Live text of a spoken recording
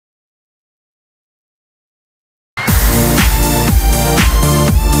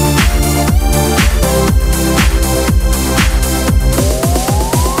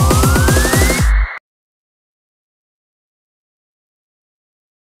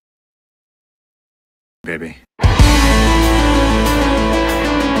Baby.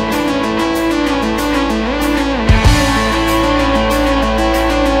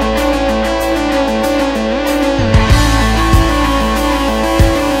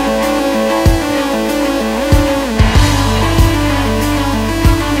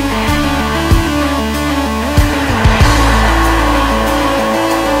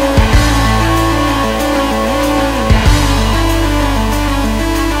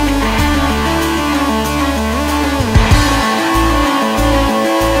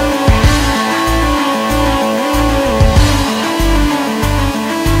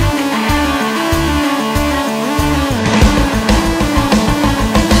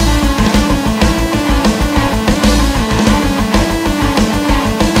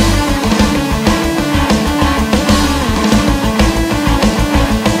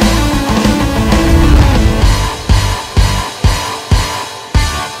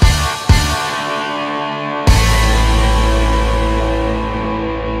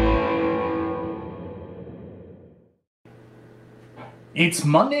 It's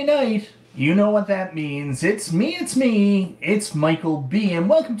Monday night. You know what that means. It's me. It's Michael B. And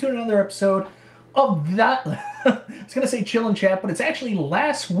welcome to another episode of that. I was going to say Chill and Chat, but it's actually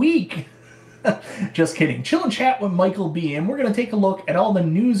last week. Just kidding. Chill and Chat with Michael B. And we're going to take a look at all the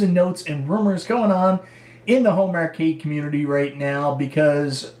news and notes and rumors going on in the home arcade community right now,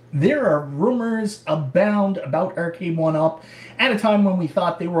 because there are rumors abound about Arcade1Up at a time when we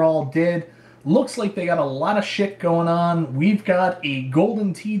thought they were all dead. Looks like they got a lot of shit going on. We've got a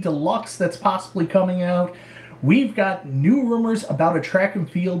golden Tee Deluxe that's possibly coming out. We've got new rumors about a track and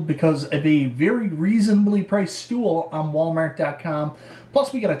field because of a very reasonably priced stool on Walmart.com.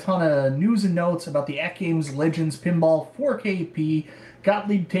 Plus, we got a ton of news and notes about the AtGames Legends Pinball 4KP.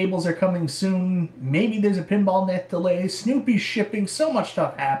 Gottlieb tables are coming soon. Maybe there's a PinballNet Delay. Snoopy's shipping. So much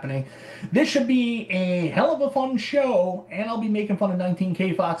stuff happening. This should be a hell of a fun show, and I'll be making fun of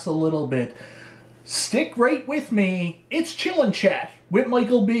 19K Fox a little bit. Stick right with me. It's Chill and Chat with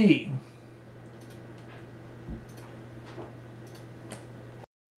Michael B.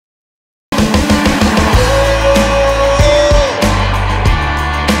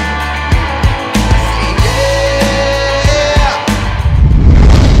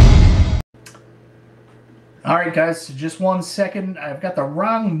 Alright guys, just 1 second. I've got the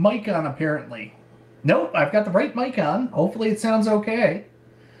wrong mic on apparently. Nope, I've got the right mic on. Hopefully it sounds okay.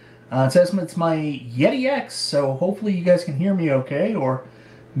 It says it's my Yeti X, so hopefully you guys can hear me okay, or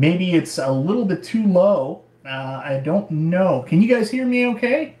maybe it's a little bit too low. I don't know. Can you guys hear me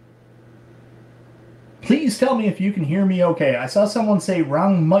okay? Please tell me if you can hear me okay. I saw someone say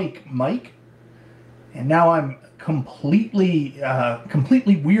wrong mic, Mike, and now I'm completely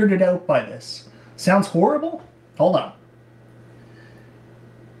weirded out by this. Sounds horrible? Hold on.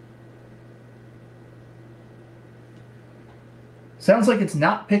 Sounds like it's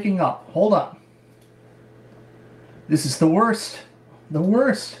not picking up. Hold on. This is the worst. The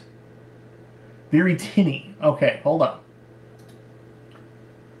worst. Very tinny. Okay, hold on.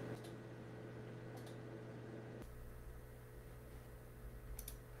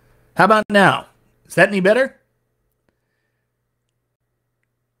 How about now? Is that any better?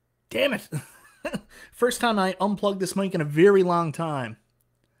 Damn it. First time I unplugged this mic in a very long time.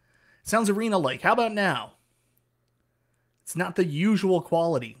 Sounds arena-like. How about now? It's not the usual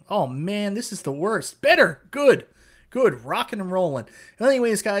quality. Oh man, this is the worst. Better. Good. Good. Rocking and rolling.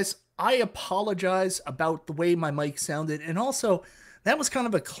 Anyways, guys, I apologize about the way my mic sounded. And also, that was kind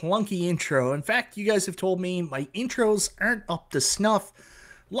of a clunky intro. In fact, you guys have told me my intros aren't up to snuff.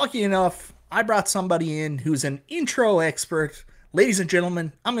 Lucky enough, I brought somebody in who's an intro expert. Ladies and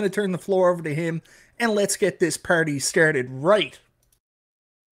gentlemen, I'm going to turn the floor over to him, and let's get this party started right.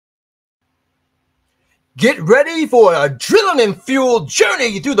 Get ready for a adrenaline-fueled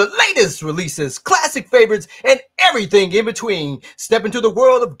journey through the latest releases, classic favorites, and everything in between. Step into the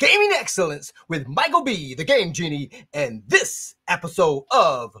world of gaming excellence with Michael B, the Game Genie, and this episode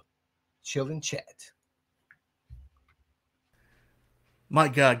of Chill and Chat. My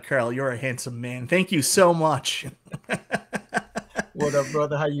God, Carl, you're a handsome man. Thank you so much. What up,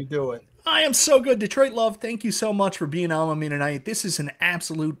 brother? How you doing? I am so good. Detroit Love, thank you so much for being on with me tonight. This is an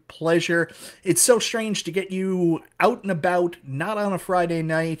absolute pleasure. It's so strange to get you out and about, not on a Friday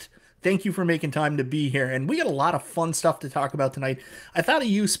night. Thank you for making time to be here. And we got a lot of fun stuff to talk about tonight. I thought of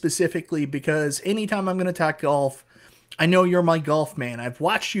you specifically because anytime I'm going to talk golf, I know you're my golf man. I've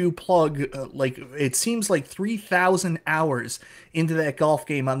watched you plug, it seems like 3,000 hours into that golf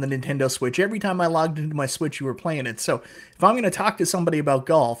game on the Nintendo Switch. Every time I logged into my Switch, you were playing it. So if I'm going to talk to somebody about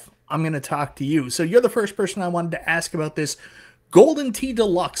golf, I'm going to talk to you. So you're the first person I wanted to ask about this. Golden Tee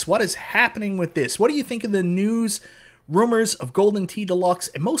Deluxe. What is happening with this? What do you think of the news, rumors of Golden Tee Deluxe?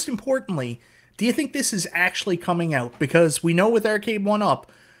 And most importantly, do you think this is actually coming out? Because we know with Arcade1Up,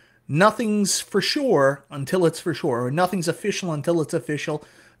 nothing's for sure until it's for sure, or nothing's official until it's official.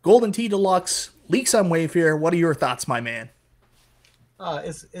 Golden Tee Deluxe leaks on Wayfair. What are your thoughts, my man?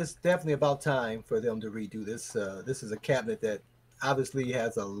 It's definitely about time for them to redo this. This is a cabinet that obviously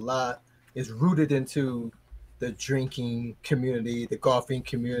has a lot, is rooted into the drinking community, the golfing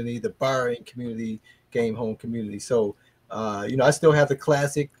community, the barring community, game home community. So, I still have the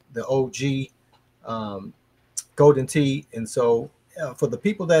classic, the OG Golden Tee. And so for the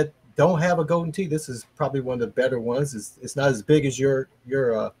people that don't have a Golden Tee, this is probably one of the better ones. It's not as big as your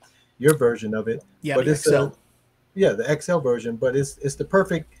version of it. Yeah, but it's XL. the XL version, but it's the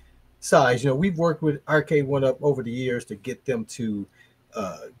perfect size. We've worked with Arcade1Up over the years to get them to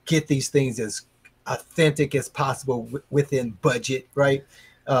get these things as authentic as possible within budget, right?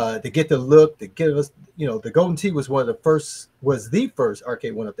 To get the look, to give us, the Golden Tee was the first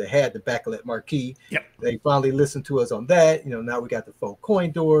Arcade1Up that had the backlit marquee. Yep. They finally listened to us on that. Now we got the faux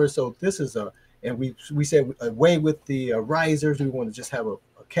coin doors. So this is and we said away with the risers. We want to just have a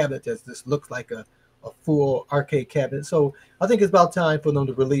cabinet that just looks like a full arcade cabinet. So I think it's about time for them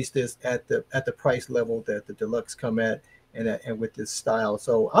to release this at the price level that the Deluxe come at, and with this style.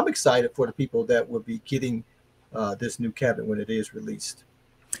 So I'm excited for the people that will be getting this new cabinet when it is released.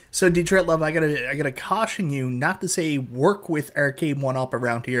 So Detroit Love, I gotta caution you not to say work with Arcade1Up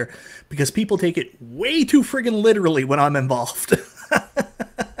around here, because people take it way too friggin' literally when I'm involved.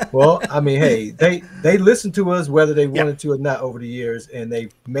 Well, I mean, hey, they listened to us whether they wanted to or not over the years, and they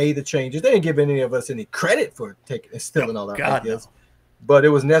made the changes. They didn't give any of us any credit for stealing all our ideas, but it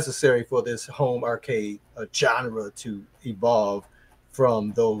was necessary for this home arcade genre to evolve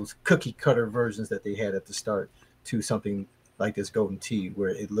from those cookie cutter versions that they had at the start to something like this Golden Tee, where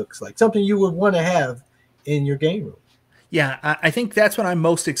it looks like something you would want to have in your game room. Yeah, I think that's what I'm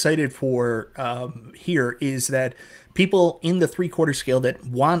most excited for here, is that people in the 3/4 scale that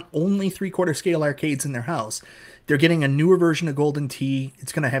want only 3/4 scale arcades in their house, they're getting a newer version of Golden Tee.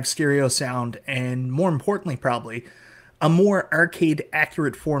 It's going to have stereo sound, and more importantly, probably a more arcade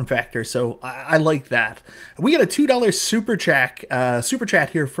accurate form factor. So I like that. We got a $2 super chat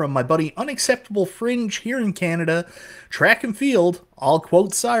here from my buddy Unacceptable Fringe here in Canada. Track and Field, I'll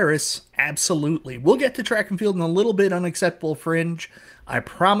quote Cyrus, absolutely. We'll get to Track and Field in a little bit, Unacceptable Fringe, I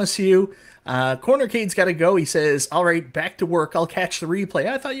promise you. Cornercade's got to go. He says, all right, back to work. I'll catch the replay.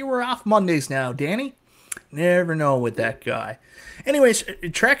 I thought you were off Mondays now, Danny. Never know with that guy. Anyways,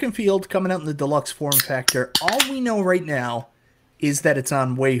 Track and Field coming out in the deluxe form factor. All we know right now is that it's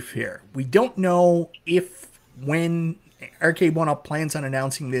on Wayfair. We don't know when Arcade1Up plans on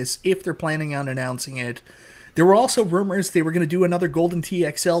announcing this, if they're planning on announcing it. There were also rumors they were going to do another Golden Tee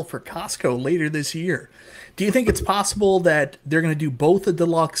XL for Costco later this year. Do you think it's possible that they're going to do both a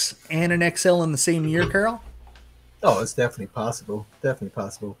deluxe and an XL in the same year, Carl? Oh, it's definitely possible. Definitely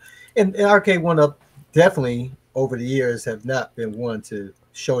possible. And Arcade1Up definitely over the years have not been one to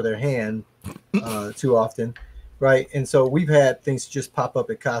show their hand too often, right? And so we've had things just pop up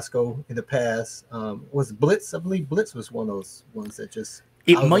at Costco in the past. Was Blitz? I believe Blitz was one of those ones that just...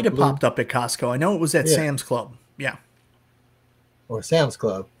 It might have popped up at Costco. I know it was at Sam's Club. Yeah. Or Sam's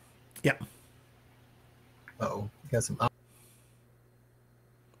Club. Yeah. Uh-oh. Got some...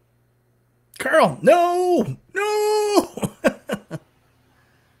 Carl, no! No!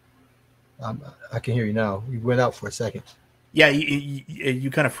 I can hear you now. You went out for a second. Yeah,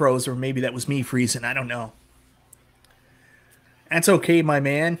 you kind of froze, or maybe that was me freezing. I don't know. That's okay, my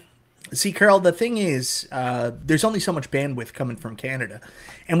man. See, Carl, the thing is, there's only so much bandwidth coming from Canada.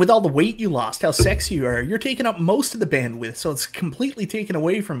 And with all the weight you lost, how sexy you are, you're taking up most of the bandwidth, so it's completely taken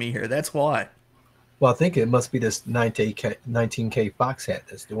away from me here. That's why. Well, I think it must be this 19K Fox hat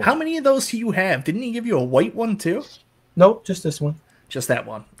that's doing it. How many of those do you have? Didn't he give you a white one, too? Nope, just this one. Just that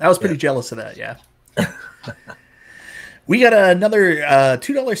one. I was pretty jealous of that, yeah. We got another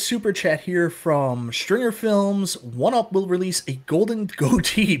 $2 super chat here from Stringer Films. 1UP will release a golden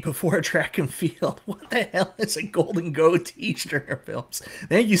goatee before a Track and Field. What the hell is a golden goatee, Stringer Films?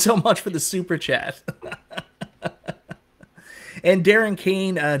 Thank you so much for the super chat. And Darren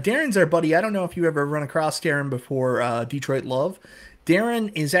Kane. Darren's our buddy. I don't know if you ever run across Darren before, Detroit Love.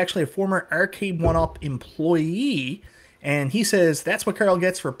 Darren is actually a former Arcade1Up employee, and he says that's what Carl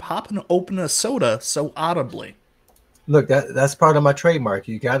gets for popping open a soda so audibly. Look, that's part of my trademark.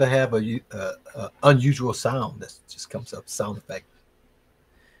 You got to have a unusual sound that just comes up, sound effect.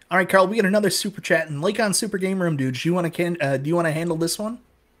 All right, Carl, we got another super chat, and like on Super Game Room, dude, do you want to handle this one?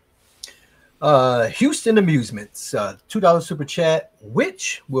 Houston Amusements, $2 super chat.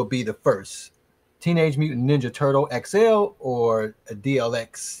 Which will be the first, Teenage Mutant Ninja Turtle XL or a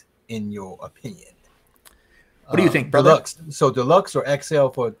DLX in your opinion? What do you think, brother? Deluxe. So Deluxe or XL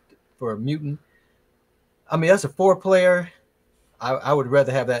for Mutant? I mean, that's a 4-player. I would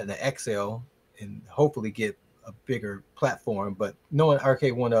rather have that in the XL and hopefully get a bigger platform. But knowing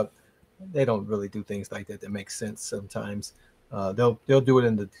Arcade1Up, they don't really do things like that make sense sometimes. They'll do it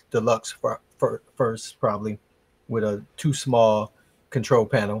in the Deluxe first, probably with a too small control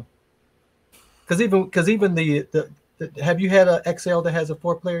panel. Because even the have you had a XL that has a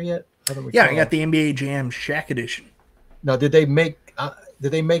 4-player yet? Yeah, I got the NBA Jam Shack Edition. Now, did they make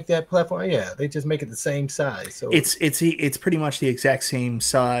that platform? Yeah, they just make it the same size. So it's pretty much the exact same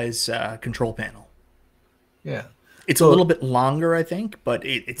size control panel. Yeah, it's a little bit longer, I think, but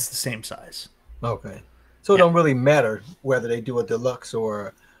it's the same size. Okay, so it don't really matter whether they do a Deluxe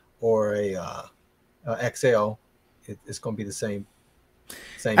or a XL. It's going to be the same.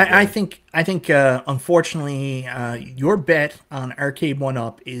 I think unfortunately, your bet on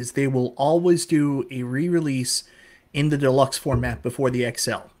Arcade1Up is they will always do a re-release in the Deluxe format before the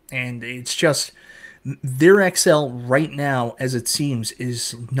XL, and it's just their XL right now, as it seems,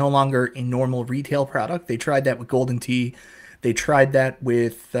 is no longer a normal retail product. They tried that with Golden Tee, they tried that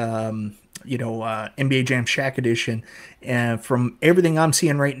with NBA Jam Shack Edition, and from everything I'm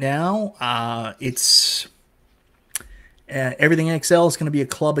seeing right now, it's everything XL is going to be a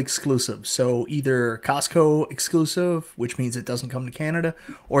club exclusive. So either Costco exclusive, which means it doesn't come to Canada,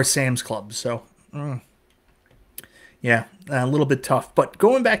 or Sam's Club. So, yeah, a little bit tough. But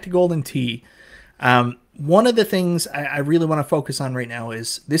going back to Golden Tee, one of the things I really want to focus on right now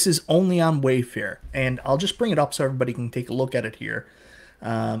is this is only on Wayfair. And I'll just bring it up so everybody can take a look at it here.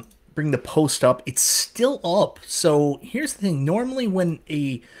 Bring the post up. It's still up. So here's the thing. Normally when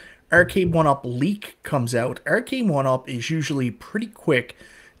a Arcade1Up leak comes out, Arcade1Up is usually pretty quick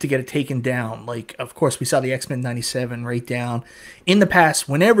to get it taken down. Like, of course, we saw the X-Men 97 right down. In the past,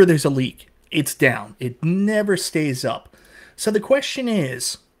 whenever there's a leak, it's down. It never stays up. So the question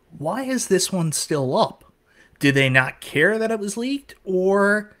is, why is this one still up? Did they not care that it was leaked?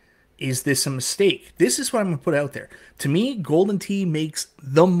 Or is this a mistake? This is what I'm going to put out there. To me, Golden Tee makes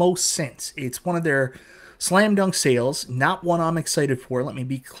the most sense. It's one of their slam dunk sales, not one I'm excited for. Let me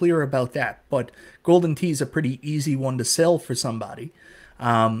be clear about that. But Golden Tee is a pretty easy one to sell for somebody.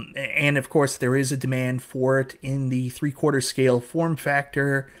 And of course, there is a demand for it in the 3/4 scale form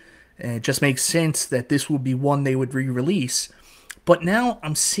factor. And it just makes sense that this would be one they would re-release. But now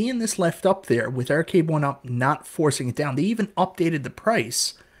I'm seeing this left up there with Arcade1Up not forcing it down. They even updated the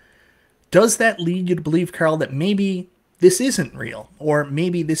price. Does that lead you to believe, Carl, that maybe this isn't real? Or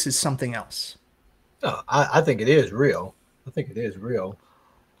maybe this is something else? No, I think it is real. I think it is real.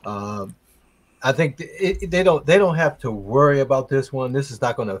 I think they don't have to worry about this one. This is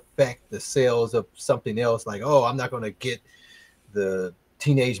not going to affect the sales of something else. Like, oh, I'm not going to get the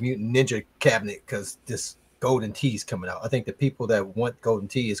Teenage Mutant Ninja cabinet because this Golden Tee is coming out. I think the people that want Golden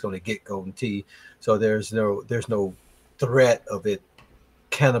Tee is going to get Golden Tee. So there's no threat of it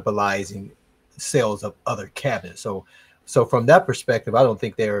cannibalizing sales of other cabinets. So from that perspective, I don't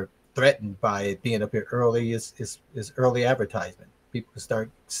think they're threatened by it being up here early. Is early advertisement. People can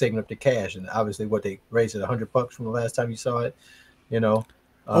start saving up the cash, and obviously what they raised it $100 from the last time you saw it,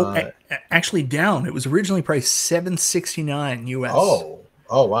 actually down. It was originally priced $769 US.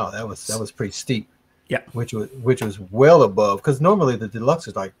 Oh wow, that was pretty steep. Yeah, which was well above, because normally the Deluxe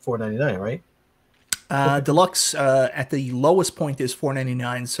is like $499, right? Deluxe at the lowest point is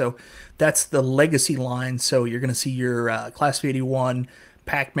 $499, so that's the legacy line. So you're going to see your Class of 81,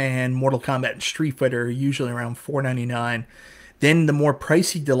 Pac-Man, Mortal Kombat, and Street Fighter usually around $499. Then the more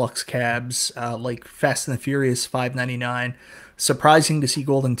pricey Deluxe cabs, like Fast and the Furious, $599. Surprising to see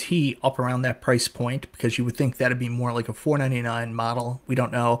Golden Tee up around that price point, because you would think that'd be more like a $499 model. We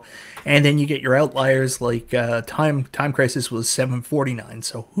don't know. And then you get your outliers like Time Crisis was $749.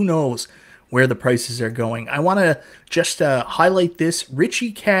 So who knows where the prices are going. I want to just highlight this.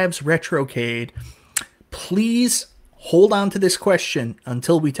 Richie Cabs Retrocade. Please hold on to this question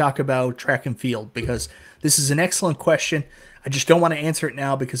until we talk about track and field, because this is an excellent question. I just don't want to answer it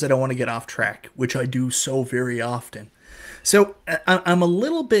now because I don't want to get off track, which I do so very often. So I'm a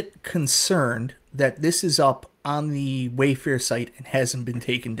little bit concerned that this is up on the Wayfair site and hasn't been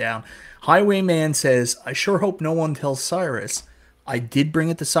taken down. Highwayman says, I sure hope no one tells Cyrus. I did bring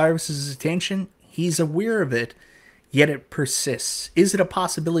it to Cyrus's attention. He's aware of it, yet it persists. Is it a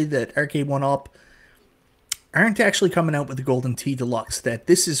possibility that Arcade1Up aren't actually coming out with the Golden Tee Deluxe, that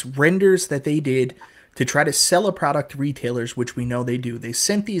this is renders that they did to try to sell a product to retailers, which we know they do. They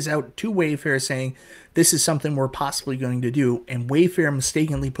sent these out to Wayfair saying, this is something we're possibly going to do. And Wayfair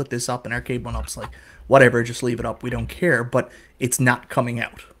mistakenly put this up, and Arcade1Up's like, whatever, just leave it up. We don't care. But it's not coming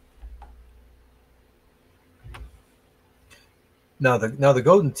out. Now the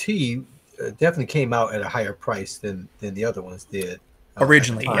Golden Tee definitely came out at a higher price than the other ones did.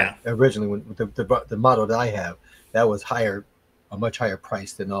 Originally, yeah. Originally, when the model that I have, that was a much higher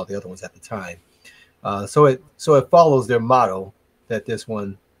price than all the other ones at the time. So it follows their model that this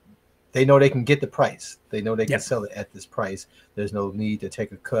one, they know they can get the price. They know they can sell it at this price. There's no need to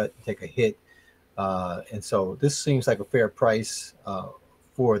take a cut, take a hit. And so this seems like a fair price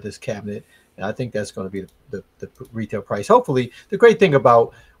for this cabinet. And I think that's going to be the retail price. Hopefully, the great thing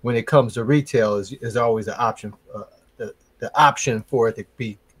about when it comes to retail is always an option, the option for it to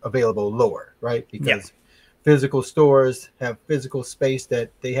be available lower, right? Because physical stores have physical space that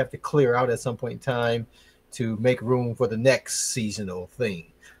they have to clear out at some point in time to make room for the next seasonal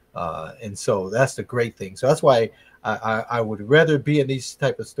thing. And so that's the great thing. So that's why I would rather be in these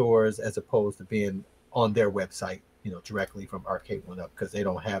type of stores as opposed to being on their website, directly from Arcade1Up, because they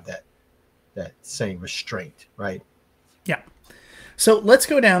don't have that same restraint, right? Yeah. So let's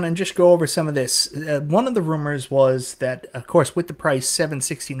go down and just go over some of this. One of the rumors was that, of course, with the price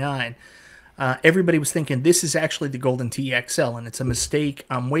 $769, everybody was thinking this is actually the Golden Tee XL, and it's a mistake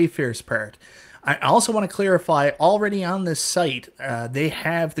on Wayfair's part. I also want to clarify, already on this site, they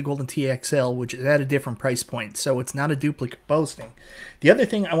have the Golden Tee XL, which is at a different price point, so it's not a duplicate posting. The other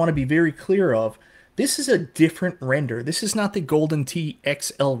thing I want to be very clear of, this is a different render. This is not the Golden Tee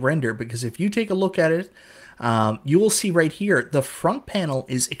XL render, because if you take a look at it, you will see right here, the front panel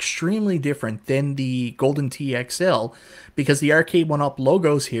is extremely different than the Golden Tee XL, because the Arcade1Up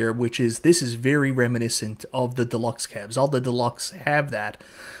logos here, this is very reminiscent of the Deluxe cabs. All the Deluxe have that.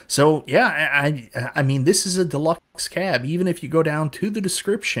 So yeah, I mean, this is a Deluxe cab. Even if you go down to the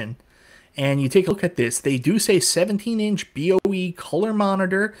description and you take a look at this, they do say 17-inch BOE color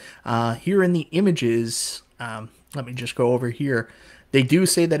monitor. Here in the images, let me just go over here. They do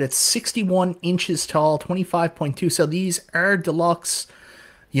say that it's 61 inches tall, 25.2. So these are Deluxe,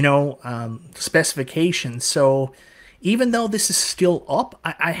 specifications. So even though this is still up,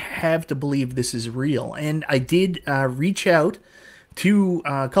 I have to believe this is real. And I did reach out to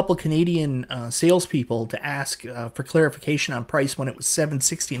a couple Canadian salespeople to ask for clarification on price when it was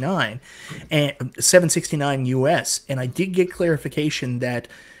 $769 and $769 US, and I did get clarification that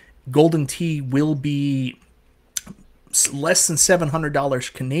Golden Tee will be less than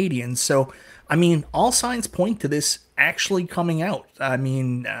 $700 Canadian. So I mean, all signs point to this actually coming out. I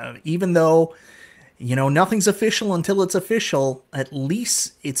mean, even though nothing's official until it's official, at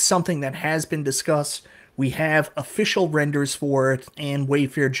least it's something that has been discussed. We have official renders for it, and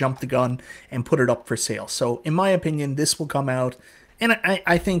Wayfair jumped the gun and put it up for sale. So, in my opinion, this will come out. And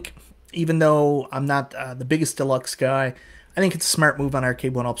I think, even though I'm not the biggest Deluxe guy, I think it's a smart move on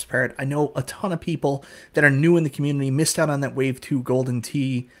Arcade1Up's part. I know a ton of people that are new in the community missed out on that Wave 2 Golden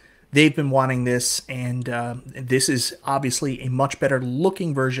Tee. They've been wanting this, and this is obviously a much better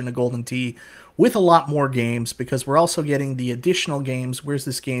looking version of Golden Tee with a lot more games, because we're also getting the additional games. Where's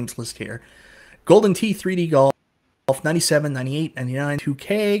this games list here? Golden Tee 3D Golf, 97, 98, 99,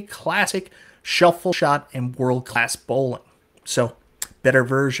 2K, Classic, Shuffle Shot, and World Class Bowling. So, better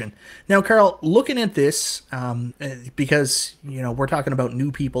version. Now, Carl, looking at this, because, we're talking about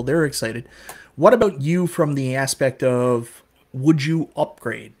new people, they're excited. What about you from the aspect of, would you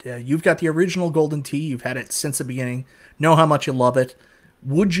upgrade? You've got the original Golden Tee. You've had it since the beginning. Know how much you love it.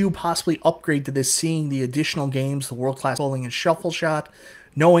 Would you possibly upgrade to this, seeing the additional games, the World Class Bowling and Shuffle Shot,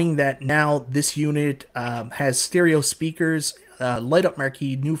 knowing that now this unit has stereo speakers, light-up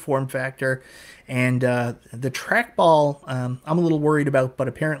marquee, new form factor, and the trackball I'm a little worried about, but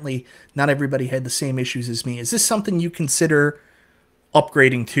apparently not everybody had the same issues as me. Is this something you consider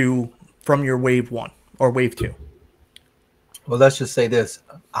upgrading to from your Wave 1 or Wave 2? Well, let's just say this.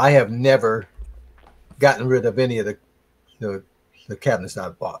 I have never gotten rid of any of the cabinets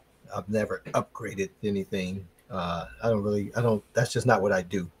I've bought. I've never upgraded anything. That's just not what I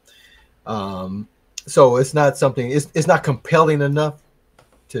do. So it's not something, it's not compelling enough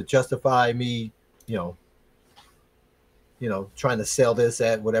to justify me, trying to sell this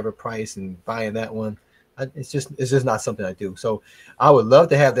at whatever price and buying that one. It's just not something I do. So I would love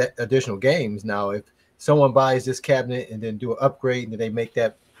to have that additional games. Now, if someone buys this cabinet and then do an upgrade and then they make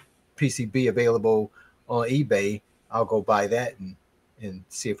that PCB available on eBay, I'll go buy that and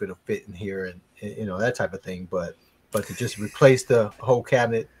see if it'll fit in here and that type of thing. But to just replace the whole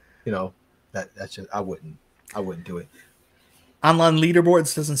cabinet, that's just I wouldn't do it. Online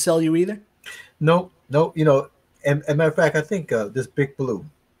leaderboards doesn't sell you either? Nope, nope. And matter of fact, I think this Big Blue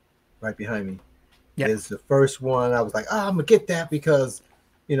right behind me Yeah. is the first one. I was like, I'm gonna get that because,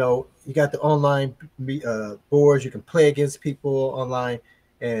 you got the online boards. You can play against people online,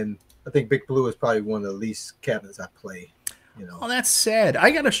 and I think Big Blue is probably one of the least cabinets I play. Oh, that's sad.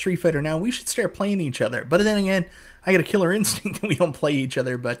 I got a Street Fighter now. We should start playing each other. But then again, I got a Killer Instinct and we don't play each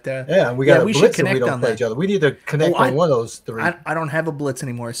other. But Yeah, we got a we should Blitz and we connect don't on play that. each other. We need to connect on one of those three. I don't have a Blitz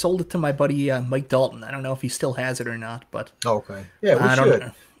anymore. I sold it to my buddy Mike Dalton. I don't know if he still has it or not, but Okay, yeah, we I don't should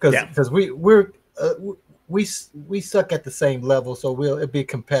know. because we suck at the same level, so it'll be a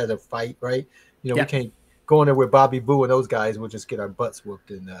competitive fight, right? We can't go in there with Bobby Boo and those guys. We'll just get our butts whooped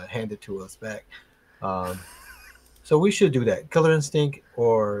and handed to us back. So we should do that. Killer Instinct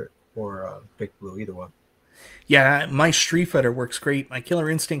or Big Blue, either one. Yeah, my Street Fighter works great. My Killer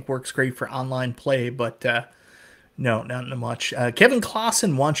Instinct works great for online play, but no, not much. Kevin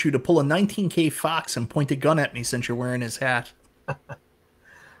Clausen wants you to pull a 19K Fox and point a gun at me since you're wearing his hat.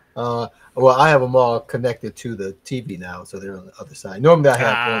 Well, I have them all connected to the TV now, so they're on the other side. Normally, I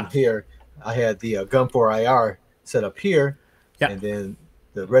have one here. I had the Gun 4 IR set up here, and then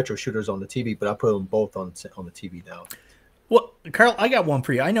the retro shooters on the TV, but I put them both on the TV now. Well, Carl, I got one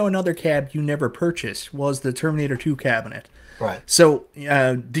for you. I know another cab you never purchased was the Terminator 2 cabinet. Right. So,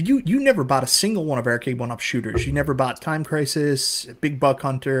 did you never bought a single one of Arcade1Up shooters? You never bought Time Crisis, Big Buck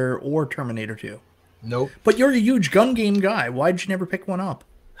Hunter, or Terminator 2? Nope. But you're a huge gun game guy. Why did you never pick one up?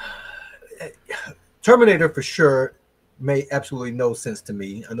 Terminator for sure made absolutely no sense to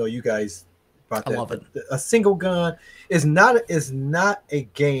me. I know you guys brought that. I love it. A single gun is not a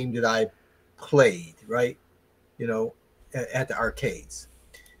game that I played, right? At the arcades.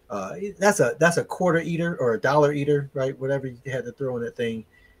 That's a quarter eater or a dollar eater, right? Whatever you had to throw in that thing.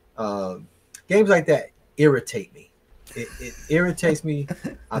 Games like that irritate me. It irritates me.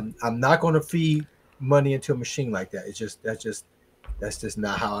 I'm not going to feed money into a machine like that. That's just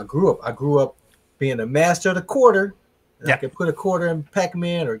not how I grew up. I grew up being a master of the quarter. And I could put a quarter in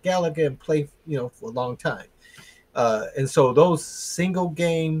Pac-Man or Galaga and play, for a long time. And so those single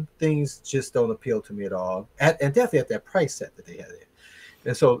game things just don't appeal to me at all. And definitely at that price set that they had there.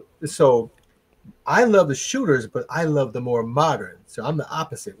 And so I love the shooters, but I love the more modern. So I'm the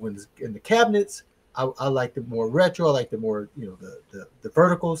opposite. When in the cabinets, I like the more retro. I like the more, the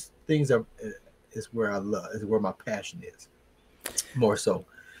verticals things is where I love, is where my passion is. More so.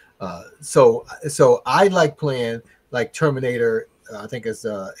 So I like playing like Terminator, I think it's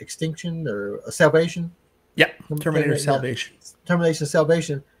Extinction or Salvation. Yeah, Terminator Salvation. Termination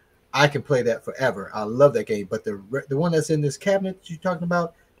Salvation. I can play that forever. I love that game. But the one that's in this cabinet you're talking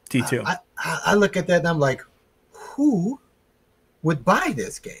about, T2. I look at that and I'm like, who would buy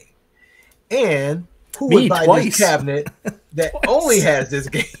this game? And who would buy this cabinet that only has this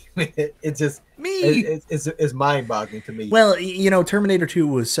game in it? It's just it's mind-boggling to me. Well, Terminator 2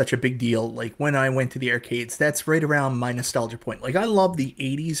 was such a big deal. Like when I went to the arcades, that's right around my nostalgia point. Like I love the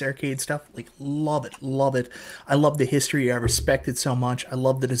 80s arcade stuff. Like love it. I love the history. I respect it so much. I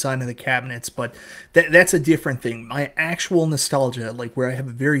love the design of the cabinets, but that's a different thing. My actual nostalgia, like where I have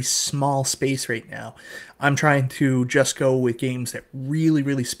a very small space right now, I'm trying to just go with games that really,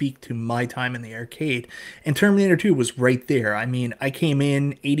 really speak to my time in the arcade. And Terminator 2 was right there. I mean, I came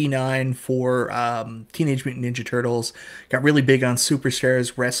in 89 for Teenage Mutant Ninja Turtles, got really big on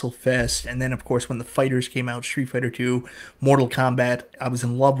Superstars, WrestleFest, and then, of course, when the Fighters came out, Street Fighter 2, Mortal Kombat, I was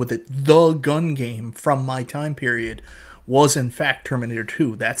in love with it. The gun game from my time period was, in fact, Terminator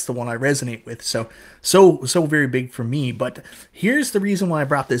 2. That's the one I resonate with. So very big for me. But here's the reason why I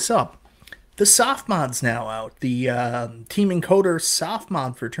brought this up. The soft mod's now out. The Team Encoder soft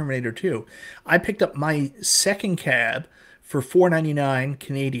mod for Terminator 2. I picked up my second cab for $4.99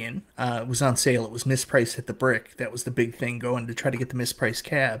 Canadian. It was on sale. It was mispriced at the brick. That was the big thing, going to try to get the mispriced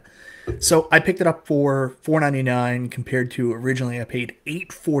cab. So I picked it up for $4.99 compared to originally I paid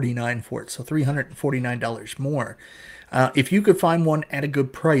 $8.49 for it, so $349 more. If you could find one at a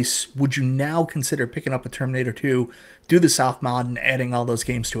good price, would you now consider picking up a Terminator 2, do the soft mod, and adding all those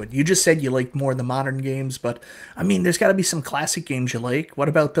games to it? You just said you like more of the modern games, but, I mean, there's got to be some classic games you like. What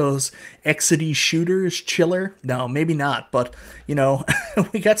about those Exidy shooters, Chiller? No, maybe not, but,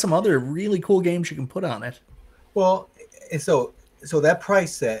 we got some other really cool games you can put on it. Well, and so that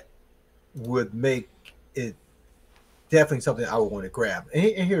price set would make it definitely something I would want to grab.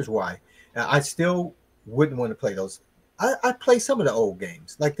 And here's why. Now, I still wouldn't want to play those. I play some of the old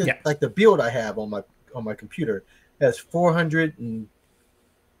games, like the build I have on my computer has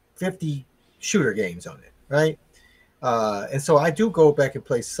 450 shooter games on it, right? And so I do go back and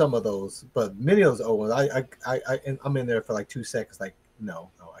play some of those, but many of those old ones, I'm in there for like 2 seconds, like no,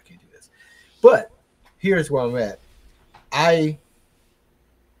 I can't do this. But here's where I'm at. I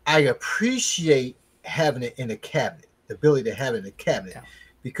appreciate having it in a cabinet, the ability to have it in a cabinet,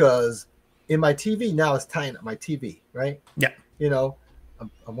 because in my TV now it's tying up my TV, right? Yeah. You know,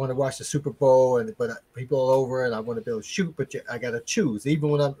 I want to watch the Super Bowl, but people all over, and I want to be able to shoot, but I got to choose.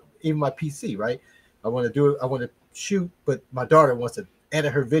 Even my PC, right? I want to do it. I want to shoot, but my daughter wants to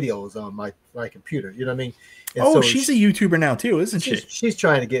edit her videos on my computer. You know what I mean? And so she's a YouTuber now too, isn't she? She's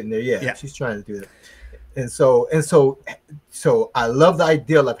trying to get in there. Yeah, she's trying to do that. And so I love the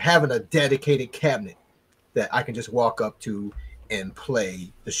idea of having a dedicated cabinet that I can just walk up to and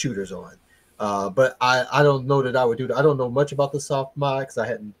play the shooters on. But I don't know that I would do that. I don't know much about the soft mod because I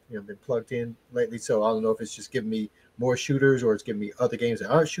hadn't been plugged in lately. So I don't know if it's just giving me more shooters or it's giving me other games that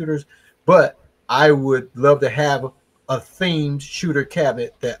aren't shooters. But I would love to have a themed shooter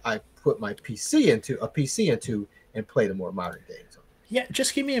cabinet that I put my PC into and play the more modern games. Yeah,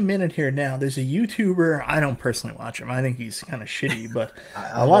 just give me a minute here now. There's a YouTuber. I don't personally watch him. I think he's kind of shitty, but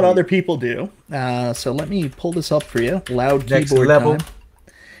a lot of other people do. So let me pull this up for you. Loud keyboard time.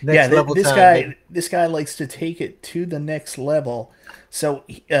 This guy likes to take it to the next level. So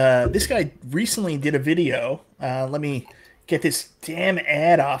this guy recently did a video. Let me get this damn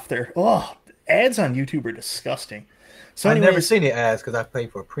ad off there. Oh, ads on YouTube are disgusting. So I've never seen the ads because I pay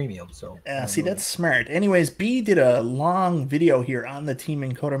for a premium. So see, that's smart. Anyways, B did a long video here on the Team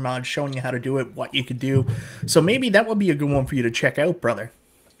Encoder mod showing you how to do it, what you could do. So maybe that would be a good one for you to check out, brother.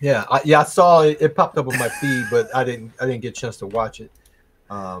 Yeah, I saw it. It popped up on my feed, but I didn't get a chance to watch it.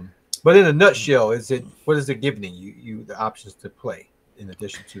 But in a nutshell, what is it giving you the options to play in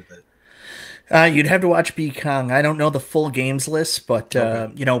addition to that? You'd have to watch B Kong. I don't know the full games list, but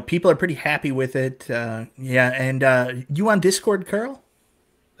people are pretty happy with it. And you on Discord, Carl?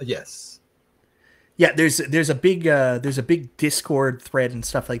 Yes. Yeah, there's a big Discord thread and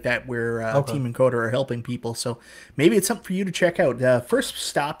stuff like that where Team Encoder are helping people. So maybe it's something for you to check out. First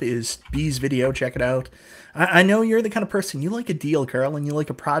stop is B's video. Check it out. I know you're the kind of person, you like a deal, Carl, and you like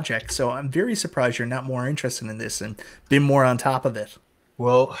a project. So I'm very surprised you're not more interested in this and been more on top of it.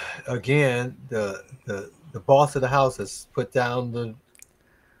 Well, again, the boss of the house has put down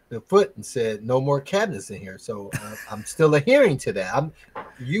the foot and said no more cabinets in here. So I'm still adhering to that.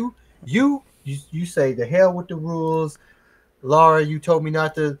 You say the hell with the rules, Laura. You told me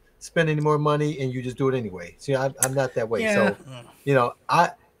not to spend any more money, and you just do it anyway. See, I'm not that way. Yeah. So I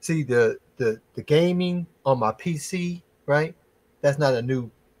see the gaming on my PC, right? That's not a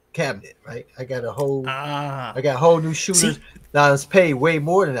new cabinet, right? I got a whole new shooters. Now it's paid way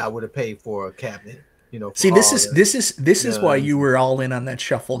more than I would have paid for a cabinet. See, this is why you were all in on that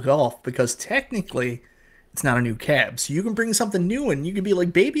shuffle golf, because technically it's not a new cab. So you can bring something new and you can be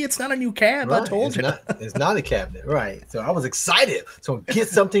like, baby, it's not a new cab. Right. I told you. It's not a cabinet, right? So I was excited. So get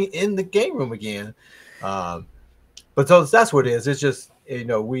something in the game room again. But so that's what it is. It's just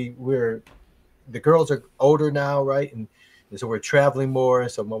we're the girls are older now, right? And so we're traveling more.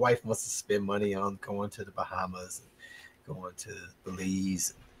 So my wife wants to spend money on going to the Bahamas, and going to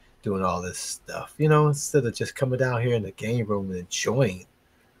Belize, and doing all this stuff, instead of just coming down here in the game room and enjoying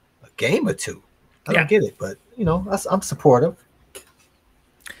a game or two. I don't get it, but I'm supportive.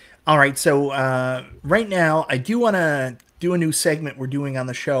 All right, so right now I do want to do a new segment we're doing on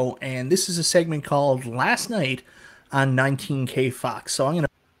the show, and this is a segment called Last Night on 19K Fox. So I'm going to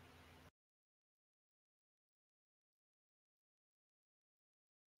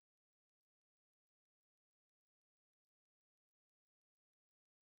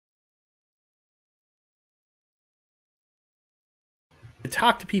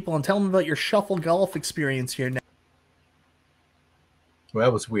talk to people and tell them about your shuffle golf experience here now. Well,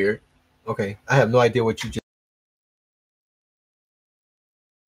 that was weird. Okay, I have no idea what you just.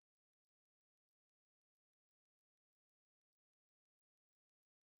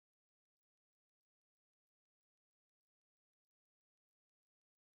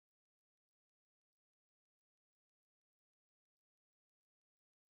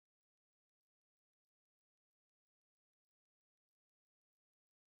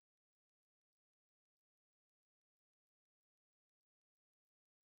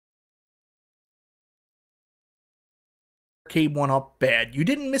 Arcade1Up bad. You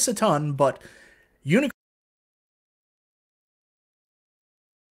didn't miss a ton, but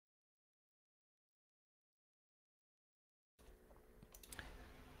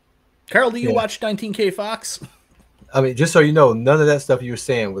Carl, do you watch 19K Fox? I mean, just so you know, none of that stuff you were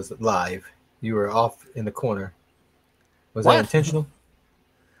saying was live. You were off in the corner. Was that intentional?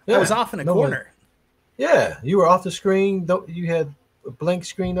 Yeah, I was off in a corner. Yeah, you were off the screen. You had a blank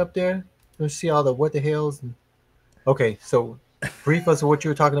screen up there. Let's see all the what the hells. Okay, so brief us of what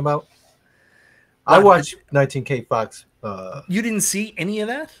you were talking about. I watched 19K Fox. You didn't see any of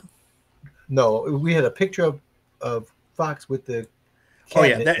that? No, we had a picture of Fox with the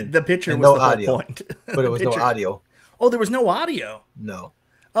cabinet. Oh yeah, the picture was no the audio, whole point. But it was no audio. Oh, there was no audio? No.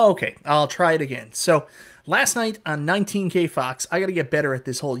 Oh, okay, I'll try it again. So last night on 19K Fox, I got to get better at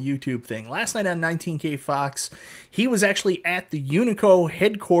this whole YouTube thing. Last night on 19K Fox, he was actually at the Unico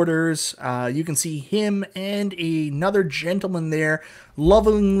headquarters. You can see him and another gentleman there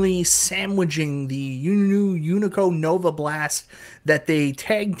lovingly sandwiching the new Unico Nova Blast that they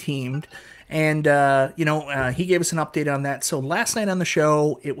tag teamed. And, he gave us an update on that. So last night on the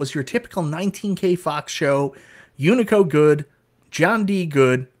show, it was your typical 19K Fox show. Unico good, John D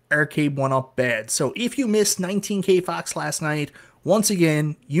good, Arcade1Up bad. So if you missed 19K Fox last night, once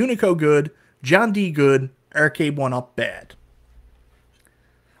again, Unico good, John D good, Arcade1Up bad.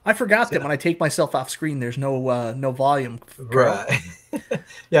 I forgot that when I take myself off screen, there's no volume. Right.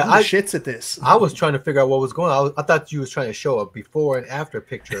 Yeah, I shits at this. I was trying to figure out what was going on. I thought you was trying to show a before and after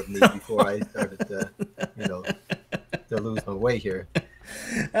picture of me before I started to lose my way here.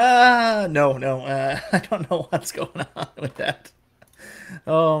 No. I don't know what's going on with that.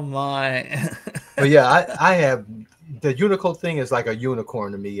 Oh my. But yeah, I have the Unico thing is like a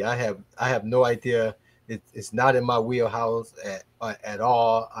unicorn to me. I have no idea. It's not in my wheelhouse at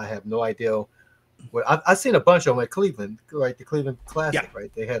all. I have no idea. Well, I've seen a bunch of them at Cleveland, right? The Cleveland Classic,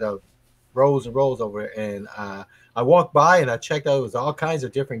 right? They had rows and rows over it, and I walked by and I checked out. It was all kinds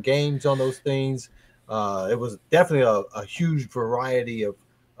of different games on those things. It was definitely a huge variety of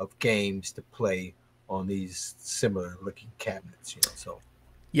games to play on these similar looking cabinets, So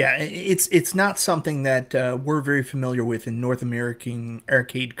yeah, it's not something that we're very familiar with in North American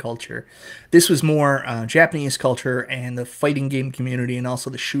arcade culture. This was more Japanese culture and the fighting game community and also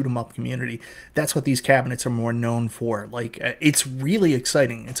the shoot 'em up community. That's what these cabinets are more known for. Like, it's really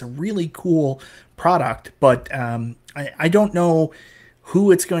exciting. It's a really cool product, but I don't know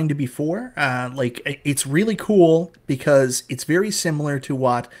who it's going to be for. It's really cool because it's very similar to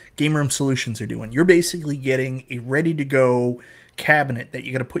what Game Room Solutions are doing. You're basically getting a ready-to-go cabinet that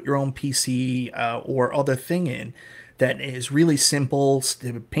you got to put your own PC or other thing in that is really simple,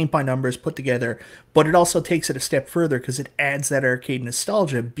 paint by numbers, put together, but it also takes it a step further because it adds that arcade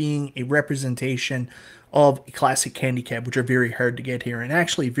nostalgia, being a representation of a classic candy cab, which are very hard to get here and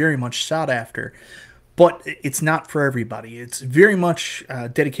actually very much sought after. But it's not for everybody. It's very much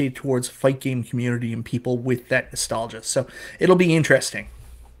dedicated towards fight game community and people with that nostalgia. So it'll be interesting.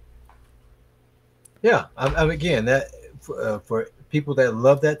 Yeah, again, that for people that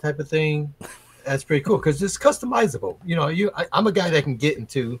love that type of thing, that's pretty cool because it's customizable. I'm a guy that can get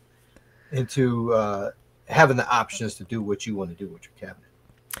into having the options to do what you want to do with your cabinet.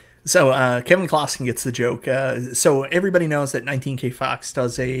 So Kevin Clausen gets the joke. So everybody knows that 19K Fox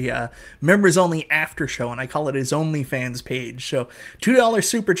does a members-only after show, and I call it his OnlyFans page. So $2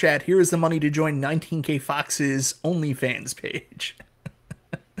 super chat. Here is the money to join 19K Fox's OnlyFans page.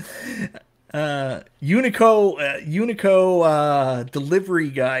 Unico delivery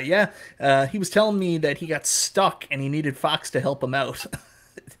guy. Yeah, he was telling me that he got stuck and he needed Fox to help him out.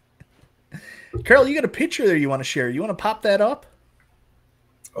 Carol, you got a picture there you want to share. You want to pop that up?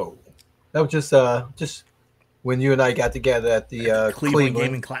 Oh, that was just when you and I got together at the Cleveland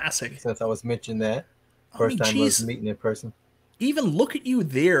Gaming Classic. Since I was mentioning that first time I was meeting in person. Even look at you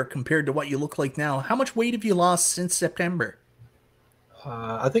there compared to what you look like now. How much weight have you lost since September?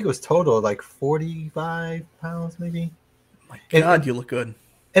 I think it was total like 45 pounds, maybe. My God, you look good.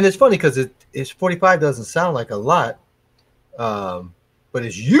 And it's funny because it's 45 doesn't sound like a lot, but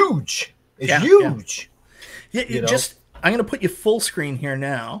it's huge. It's huge. Yeah, I'm going to put you full screen here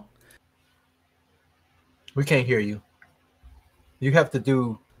now. We can't hear you. You have to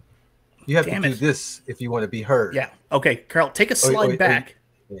do this if you want to be heard. Yeah. Okay, Carl, take a slide back.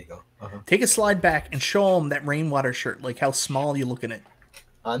 There you go. Take a slide back and show them that rainwater shirt, like how small you looking at.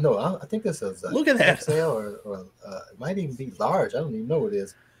 No, I think this is look at that. XL or it might even be large. I don't even know what it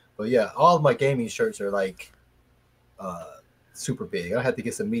is. But yeah, all of my gaming shirts are like super big. I had to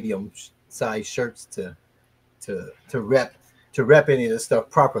get some medium size shirts to rep any of this stuff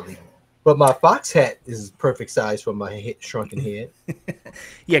properly. But my Fox hat is perfect size for my shrunken head.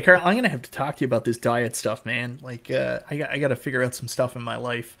 Yeah, Carl, I'm gonna have to talk to you about this diet stuff, man. Like, I got to figure out some stuff in my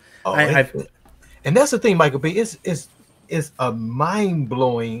life. And that's the thing, Michael B. Is a mind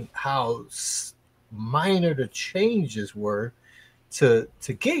blowing how minor the changes were to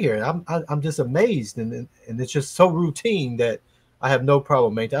get here. I'm just amazed, and it's just so routine that I have no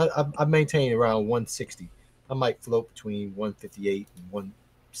problem maintaining. I maintain around 160. I might float between 158 and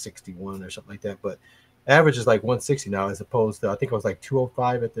 161 or something like that, but average is like 160 now, as opposed to I think it was like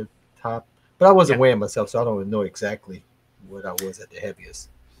 205 at the top. But I wasn't weighing myself, so I don't know exactly what I was at the heaviest.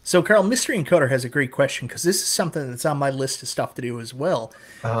 So, Carl, Mystery Encoder has a great question because this is something that's on my list of stuff to do as well.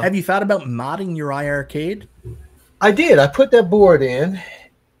 Have you thought about modding your iArcade? I did. I put that board in,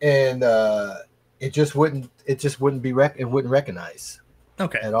 and it just wouldn't. It just wouldn't be. It wouldn't recognize.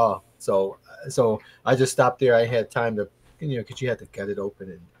 Okay. At all. So I just stopped there. I had time to, because you had to cut it open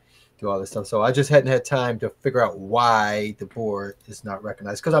and do all this stuff. So I just hadn't had time to figure out why the board is not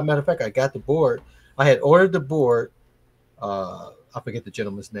recognized. Because, as a matter of fact, I got the board. I had ordered the board. I forget the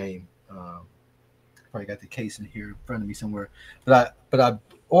gentleman's name. Probably got the case in here in front of me somewhere. But I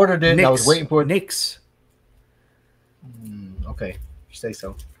ordered it. And I was waiting for it. Nix. Okay, you say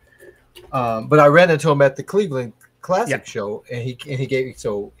so. But I ran into him at the Cleveland Classic show, and he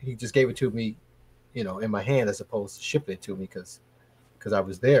just gave it to me, in my hand as opposed to shipping it to me because I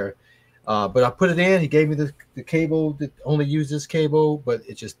was there. But I put it in. He gave me the cable that only uses this cable, but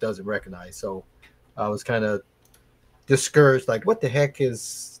it just doesn't recognize. So I was kind of discouraged, like, what the heck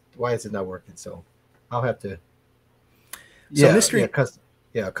why is it not working? So I'll have to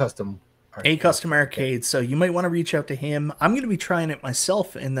custom arcade. So you might want to reach out to him. I'm going to be trying it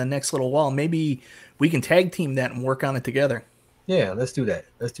myself in the next little while. Maybe we can tag team that and work on it together. Yeah, let's do that.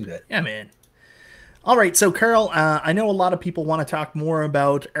 Yeah, man. All right, so Carl, I know a lot of people want to talk more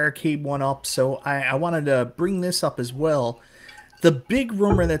about Arcade1Up, so I wanted to bring this up as well. The big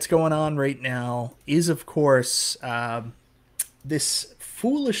rumor that's going on right now is, of course, this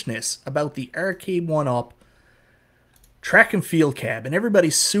foolishness about the Arcade1Up Track and Field cab, and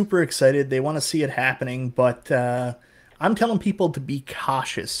everybody's super excited. They want to see it happening, but I'm telling people to be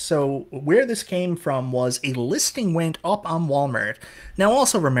cautious. So where this came from was a listing went up on Walmart. Now,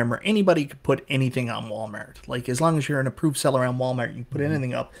 also remember, anybody could put anything on Walmart. Like, as long as you're an approved seller on Walmart, you can put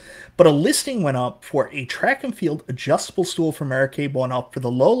anything up. But a listing went up for a Track and Field adjustable stool from Arcade1Up for the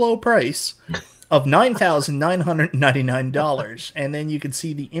low price of $9,999. And then you can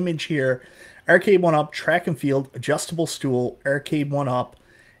see the image here. Arcade1Up Track and Field adjustable stool, Arcade1Up,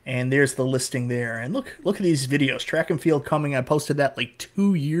 and there's the listing there. And look at these videos. Track and Field coming. I posted that like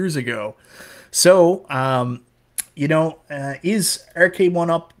 2 years ago. So, is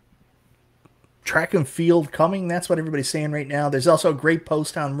Arcade1Up Track and Field coming? That's what everybody's saying right now. There's also a great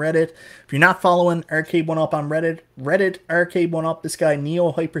post on Reddit. If you're not following Arcade1Up on Reddit Arcade1Up, this guy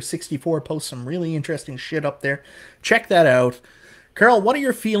NeoHyper64 posts some really interesting shit up there. Check that out. Carl, what are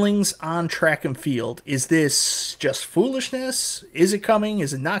your feelings on Track and Field? Is this just foolishness? Is it coming?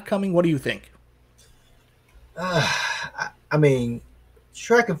 Is it not coming? What do you think? I mean,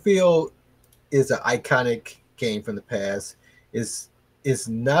 Track and Field is an iconic game from the past. It's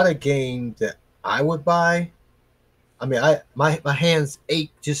not a game that I would buy. I mean, my hands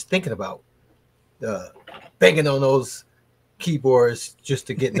ache just thinking about banging on those keyboards just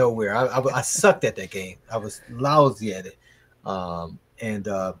to get nowhere. I sucked at that game. I was lousy at it. So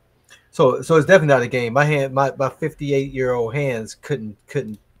it's definitely not a game. My 58-year-old hands couldn't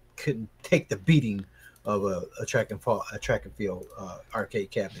take the beating of a track and field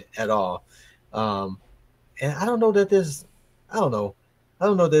arcade cabinet at all. And I don't know that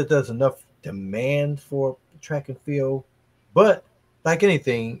there's enough demand for track and field, but like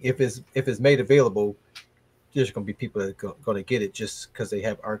anything, if it's made available, there's going to be people that are going to get it just because they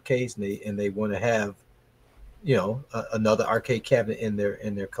have arcades and they want to have another arcade cabinet in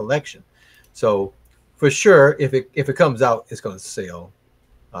their collection. So for sure, if it comes out, it's going to sell.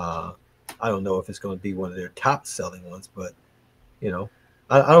 I don't know if it's going to be one of their top selling ones, but I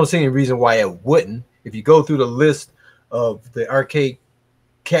don't see any reason why it wouldn't. If you go through the list of the arcade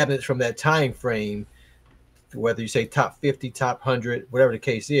cabinets from that time frame, whether you say top 50, top 100, whatever the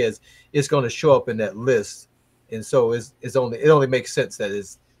case is, it's going to show up in that list. And so it only makes sense that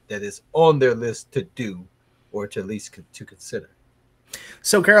it's on their list to do, or to at least to consider.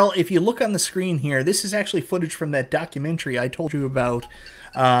 So, Carol, if you look on the screen here, this is actually footage from that documentary I told you about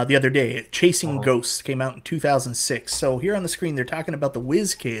the other day. Chasing Ghosts came out in 2006. So here on the screen, they're talking about the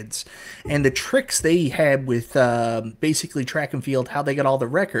Whiz Kids and the tricks they had with basically Track and Field, how they got all the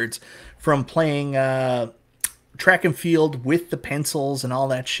records from playing Track and Field with the pencils and all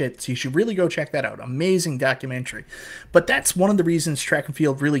that shit. So you should really go check that out. Amazing documentary. But that's one of the reasons Track and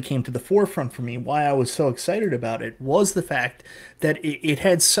Field really came to the forefront for me. Why I was so excited about it was the fact that it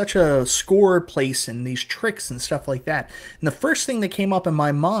had such a score place and these tricks and stuff like that. And the first thing that came up in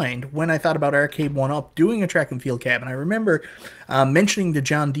my mind when I thought about Arcade1Up doing a Track and Field cab, and I remember mentioning to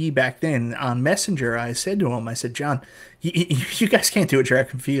John D back then on Messenger, I said to him, John, you guys can't do a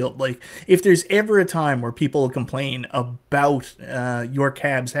Track and Field. Like, if there's ever a time where people complain about your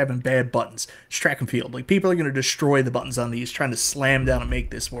cabs having bad buttons, it's Track and Field. Like, people are going to destroy the buttons on these trying to slam down and make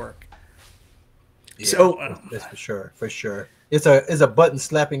this work. Yeah, So that's for sure. For sure, it's a button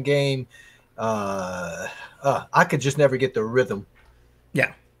slapping game. I could just never get the rhythm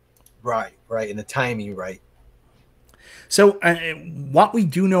yeah. right, and the timing right. So what we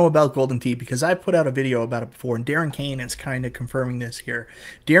do know about Golden Tee, because I put out a video about it before, and Darren Kane is kind of confirming this here.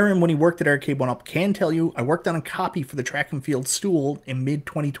 Darren, when he worked at Arcade1Up, can tell you I worked on a copy for the Track and Field Stool in mid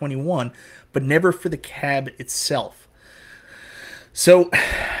 2021, but never for the cab itself. So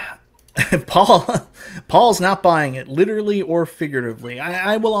Paul's not buying it, literally or figuratively.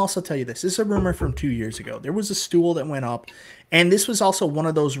 I will also tell you this. This is a rumor from 2 years ago. There was a stool that went up, and this was also one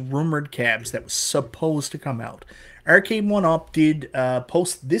of those rumored cabs that was supposed to come out. Arcade1Up did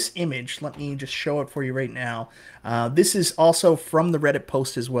post this image. Let me just show it for you right now. This is also from the Reddit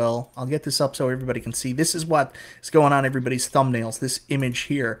post as well. I'll get this up so everybody can see. This is what is going on everybody's thumbnails, this image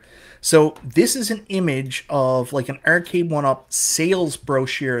here. So this is an image of like an Arcade1Up sales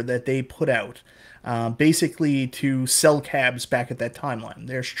brochure that they put out. Basically to sell cabs back at that timeline.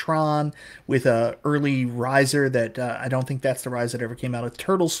 There's Tron with a early riser that I don't think that's the riser that ever came out. A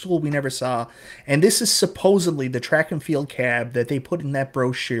turtle stool we never saw. And this is supposedly the track and field cab that they put in that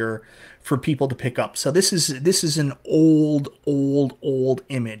brochure for people to pick up. So this is an old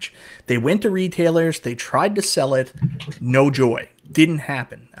image. They went to retailers, they tried to sell it, no joy. Didn't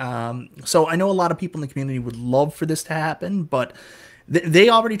happen. So I know a lot of people in the community would love for this to happen, but they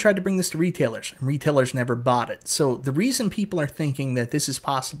already tried to bring this to retailers, and retailers never bought it. So the reason people are thinking that this is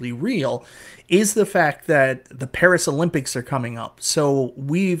possibly real is the fact that the Paris Olympics are coming up. So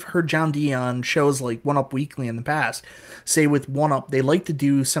we've heard John D on shows like 1UP Weekly in the past say with 1UP, they like to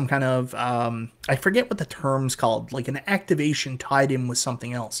do some kind of, I forget what the term's called, like an activation tied in with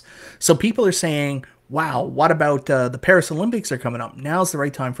something else. So people are saying, wow, what about the Paris Olympics are coming up? Now's the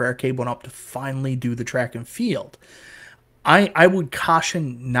right time for Arcade1Up to finally do the track and field. I would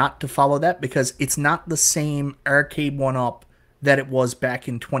caution not to follow that because it's not the same Arcade1Up that it was back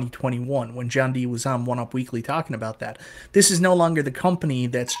in 2021 when John D was on 1UP Weekly talking about that. This is no longer the company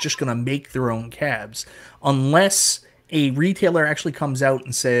that's just going to make their own cabs. Unless a retailer actually comes out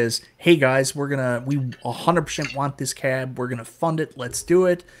and says, hey guys, we 100% want this cab, we're going to fund it, let's do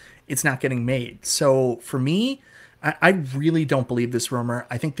it. It's not getting made. So for me, I really don't believe this rumor.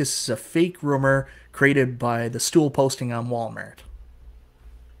 I think this is a fake rumor created by the stool posting on Walmart.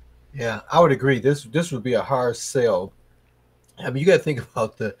 Yeah, I would agree. This would be a hard sell. I mean, you got to think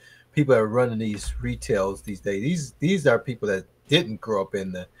about the people that are running these retails these days. These are people that didn't grow up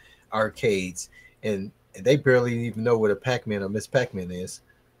in the arcades, and they barely even know what a Pac-Man or Miss Pac-Man is.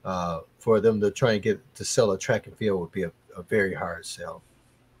 For them to try and get to sell a track and field would be a very hard sell.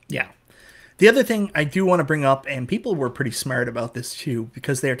 Yeah. The other thing I do want to bring up, and people were pretty smart about this too,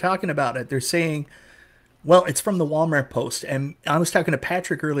 because they're talking about it. They're saying, well, it's from the Walmart post. And I was talking to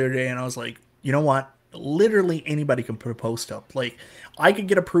Patrick earlier today, and I was like, you know what? Literally anybody can put a post up. Like, I could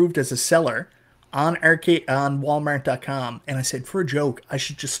get approved as a seller on Walmart.com. And I said, for a joke, I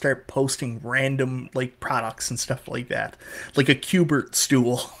should just start posting random like products and stuff like that. Like a Cubert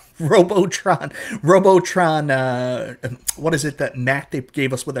stool. Robotron, what is it, that mat they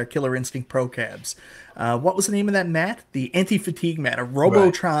gave us with our Killer Instinct Pro cabs? What was the name of that mat? The anti-fatigue mat, a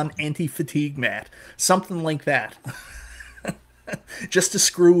Robotron right. Anti-fatigue mat, something like that. Just to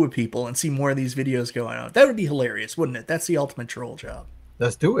screw with people and see more of these videos going on. That would be hilarious, wouldn't it? That's the ultimate troll job.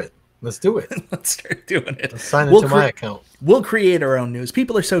 Let's do it. Let's do it. Let's start doing it. Let's sign into my account. We'll create our own news.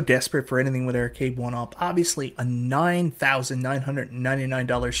 People are so desperate for anything with Arcade1Up. Obviously, a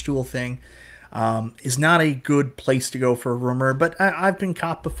 $9,999 stool thing is not a good place to go for a rumor, but I've been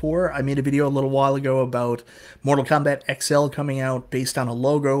caught before. I made a video a little while ago about Mortal Kombat XL coming out based on a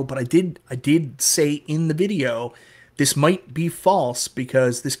logo, but I did say in the video this might be false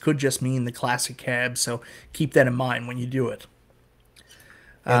because this could just mean the classic cab, so keep that in mind when you do it.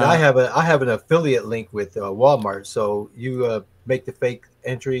 And I have an affiliate link with Walmart, so you make the fake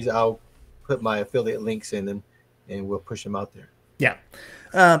entries. I'll put my affiliate links in them, and we'll push them out there. Yeah.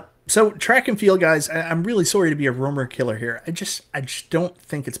 So track and field, guys, I'm really sorry to be a rumor killer here. I just don't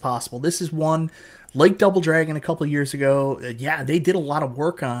think it's possible. This is one like Double Dragon a couple of years ago. Yeah, they did a lot of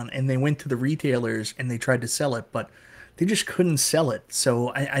work on, and they went to the retailers and they tried to sell it, but they just couldn't sell it.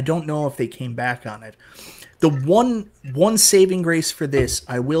 So I don't know if they came back on it. The one saving grace for this,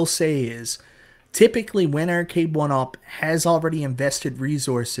 I will say, is typically when Arcade1Up has already invested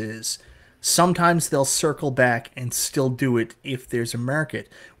resources, sometimes they'll circle back and still do it if there's a market.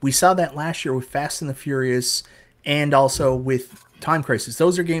 We saw that last year with Fast and the Furious and also with Time Crisis.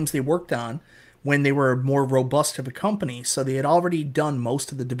 Those are games they worked on when they were more robust of a company. So they had already done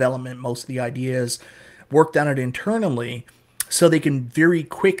most of the development, most of the ideas, worked on it internally, so they can very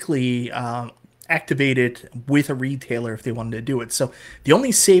quickly activate it with a retailer if they wanted to do it. So the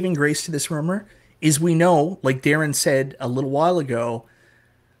only saving grace to this rumor is we know, like Darren said a little while ago,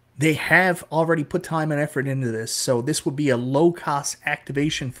 they have already put time and effort into this. So this would be a low-cost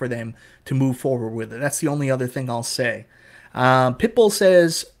activation for them to move forward with it. That's the only other thing I'll say. Pitbull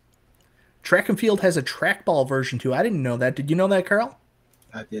says, Track and Field has a trackball version too. I didn't know that. Did you know that, Carl?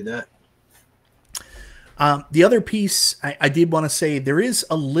 I did not. The other piece I did want to say, there is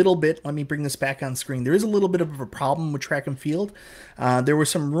a little bit, let me bring this back on screen. There is a little bit of a problem with Track and Field. There were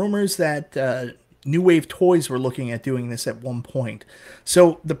some rumors that New Wave Toys were looking at doing this at one point.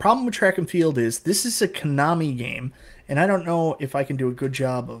 So the problem with Track and Field is this is a Konami game, and I don't know if I can do a good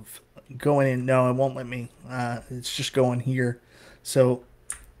job of going in. No, it won't let me. It's just going here. So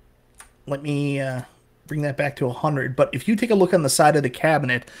let me bring that back to 100. But if you take a look on the side of the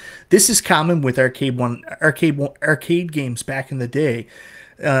cabinet, this is common with arcade games back in the day.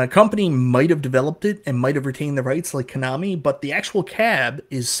 Company might have developed it and might have retained the rights like Konami, but the actual cab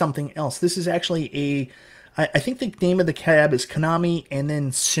is something else. This is actually I think the name of the cab is Konami, and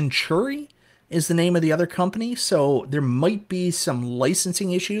then Century is the name of the other company. So there might be some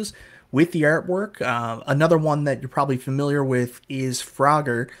licensing issues with the artwork. Another one that you're probably familiar with is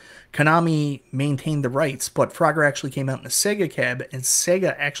Frogger. Konami maintained the rights, but Frogger actually came out in a Sega cab, and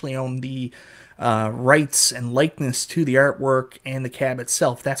Sega actually owned the rights and likeness to the artwork and the cab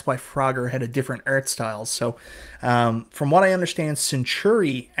itself. That's why Frogger had a different art style. So from what I understand,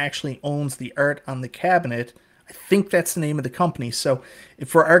 Century actually owns the art on the cabinet. I think that's the name of the company. So if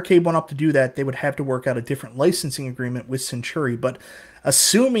for Arcade1Up to do that, they would have to work out a different licensing agreement with Century. But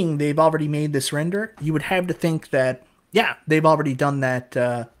assuming they've already made this render, you would have to think that, yeah, they've already done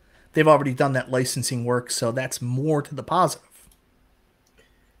that. They've already done that licensing work. So that's more to the positive.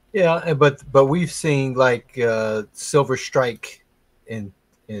 Yeah, but we've seen like Silver Strike in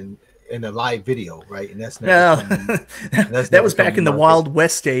a live video, right? And that's never that was back in the Wild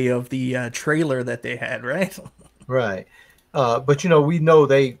West day of the trailer that they had, right? Right. But we know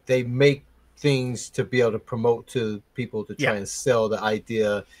they make things to be able to promote to people to try and sell the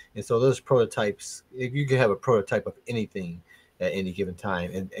idea, and so those prototypes. If you can have a prototype of anything at any given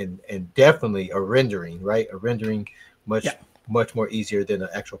time, and definitely a rendering, right? A rendering much more easier than an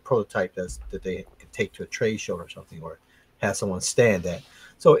actual prototype that they could take to a trade show or something, or have someone stand at.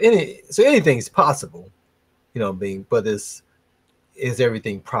 So anything is possible, but is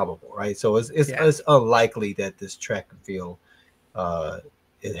everything probable, right? So it's unlikely that this Track and Field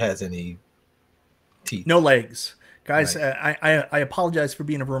it has any teeth. No legs. Guys, right. I apologize for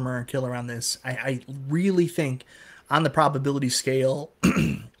being a rumor killer on this. I really think on the probability scale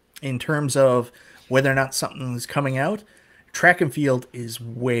in terms of whether or not something is coming out, Track and Field is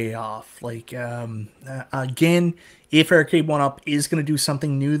way off. Like, again, if Arcade1Up is going to do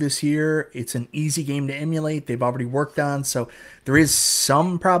something new this year, it's an easy game to emulate. They've already worked on, so there is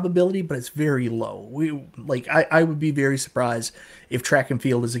some probability, but it's very low. I would be very surprised if Track and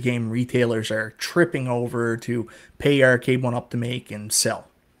Field is a game retailers are tripping over to pay Arcade1Up to make and sell.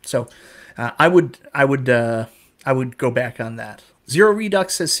 So, I would go back on that. Zero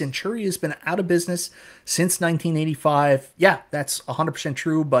Redux says Century has been out of business since 1985. Yeah, that's 100%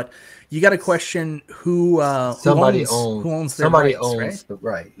 true, but you got to question who owns their rights,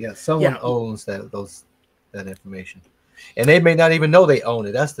 right? Yeah, someone owns that information, and they may not even know they own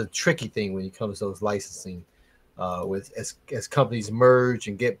it. That's the tricky thing when it comes to those licensing. As companies merge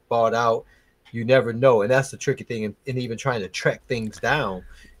and get bought out, you never know, and that's the tricky thing. And even trying to track things down,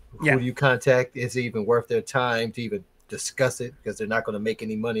 who do you contact? Is it even worth their time to even discuss it, because they're not going to make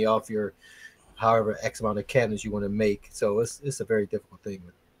any money off your however X amount of cabinets you want to make. So it's a very difficult thing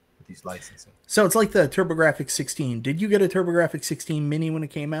with these licensing. So it's like the TurboGrafx 16. Did you get a TurboGrafx 16 mini when it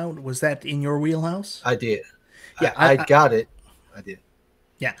came out? Was that in your wheelhouse? I did. Yeah, I got it. I did.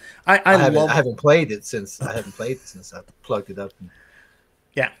 Yeah, I haven't played it since I plugged it up.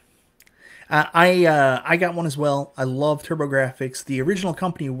 Yeah. I got one as well. I love TurboGrafx. The original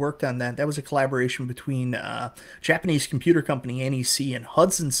company who worked on that was a collaboration between Japanese computer company NEC and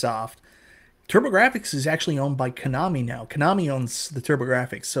Hudson Soft. TurboGrafx is actually owned by Konami now. Konami owns the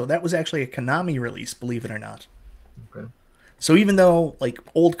TurboGrafx, so that was actually a Konami release, believe it or not. Okay. So even though like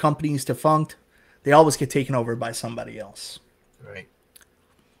old companies defunct, they always get taken over by somebody else. Right.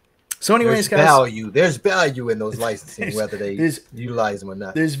 So anyways, there's value in those licensing, whether they utilize them or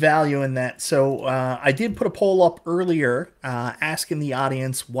not. There's value in that. So I did put a poll up earlier asking the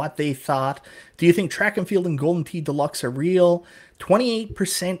audience what they thought. Do you think Track and Field and Golden Tee Deluxe are real?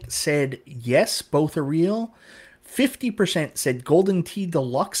 28% said yes, both are real. 50% said Golden Tee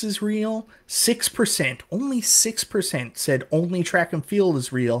Deluxe is real. 6%, only 6% said only Track and Field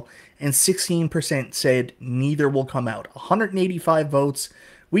is real. And 16% said neither will come out. 185 votes.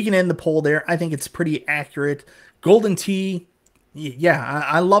 We can end the poll there. I think it's pretty accurate. Golden Tee, yeah,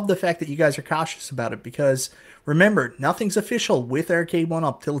 I love the fact that you guys are cautious about it because remember, nothing's official with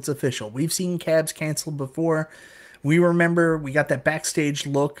Arcade1Up till it's official. We've seen cabs canceled before. We remember we got that backstage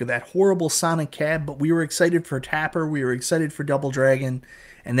look, that horrible Sonic cab, but we were excited for Tapper, we were excited for Double Dragon,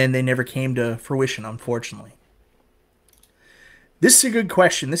 and then they never came to fruition, unfortunately. This is a good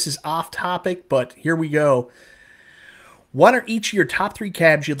question. This is off topic, but here we go. What are each of your top 3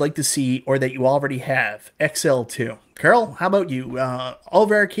 cabs you'd like to see or that you already have? XL2. Carl, how about you?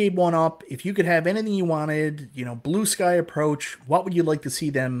 Over Arcade1Up, if you could have anything you wanted, you know, Blue Sky Approach, what would you like to see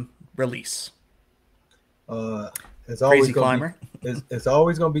them release? It's always Crazy Climber. It's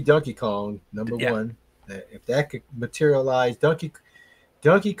always going to be Donkey Kong, number one. If that could materialize, Donkey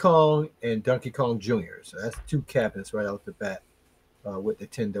Kong and Donkey Kong Jr. So that's 2 cabinets right out the bat with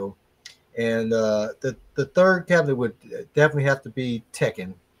Nintendo. And the third cabinet would definitely have to be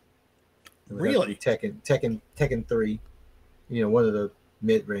Tekken. Really? Tekken 3. You know, one of the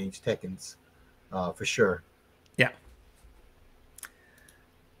mid-range Tekkens for sure. Yeah.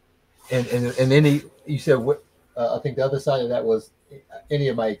 And then you said what? I think the other side of that was any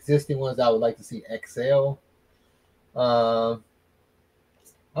of my existing ones. I would like to see XL. I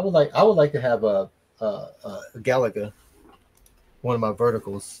would like to have a Galaga, one of my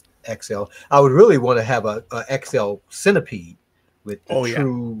verticals XL. I would really want to have a XL Centipede with the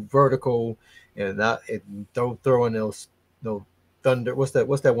true vertical, and don't throw in those no thunder. What's that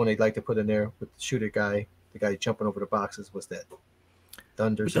one they like to put in there with the shooter guy, the guy jumping over the boxes? What's that?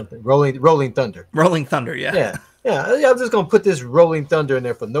 Thunder something. Rolling Thunder. Rolling Thunder, yeah. I'm just gonna put this Rolling Thunder in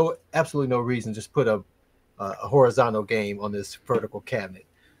there for absolutely no reason. Just put a horizontal game on this vertical cabinet.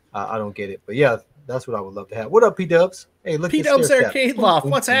 I don't get it, but yeah, that's what I would love to have. What up, P-Dubs? Hey, look, P-Dubs Arcade Loft.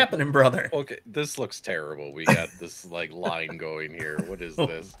 What's happening, brother? Okay, this looks terrible. We got this like line going here. What is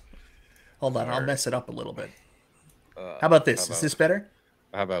this? Hold on, I'll mess it up a little bit. How about this? Is this better?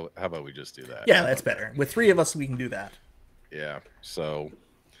 How about we just do that? Yeah, that's better. With 3 of us, we can do that. Yeah. So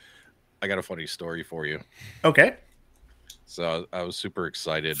I got a funny story for you. Okay. So I was super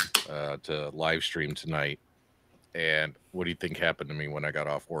excited to live stream tonight. And what do you think happened to me when I got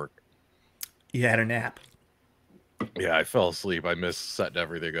off work? You had a nap. Yeah, I fell asleep. I missed setting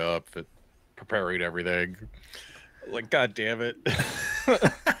everything up, preparing everything. Like, God damn it.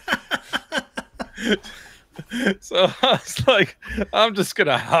 So I was like, I'm just going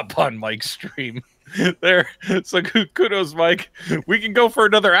to hop on Mike's stream there. So kudos, Mike. We can go for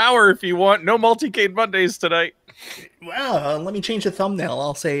another hour if you want. No Multicade Mondays tonight. Wow, let me change the thumbnail.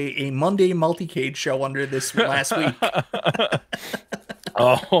 I'll say a Monday multicade show under this last week.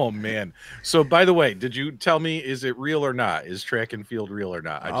 Oh man! So by the way, did you tell me is it real or not? Is Track and Field real or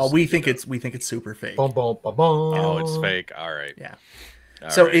not? We think it's super fake. Bum, bum, bum, bum. Oh, it's fake. All right. Yeah.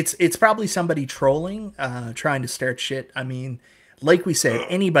 All right. It's probably somebody trolling, trying to start shit. I mean, like we said,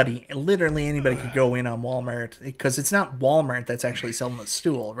 literally anybody could go in on Walmart because it's not Walmart that's actually selling the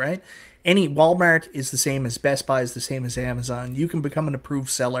stool, right? Walmart is the same as Best Buy, is the same as Amazon. You can become an approved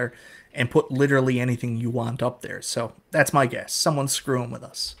seller and put literally anything you want up there. So that's my guess. Someone's screwing with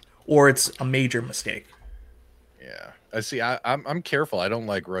us, or it's a major mistake. Yeah, I see. I'm careful. I don't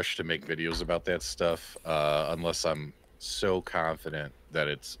like rush to make videos about that stuff unless I'm so confident that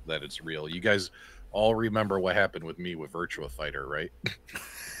it's real. You guys all remember what happened with me with Virtua Fighter, right?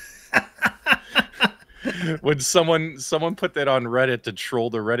 When someone put that on Reddit to troll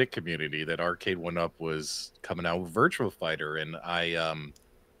the Reddit community that Arcade1Up was coming out with Virtua Fighter, and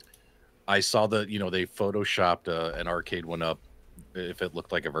I saw that they photoshopped an Arcade1Up if it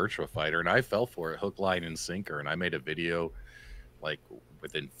looked like a Virtua Fighter, and I fell for it hook, line, and sinker, and I made a video like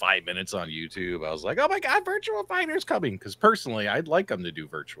within 5 minutes on YouTube. I was like, oh my god, Virtua Fighter's coming, because personally I'd like them to do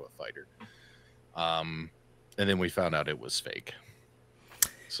Virtua Fighter. And then we found out it was fake.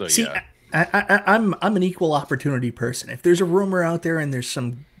 So see, yeah. I'm an equal opportunity person. If there's a rumor out there and there's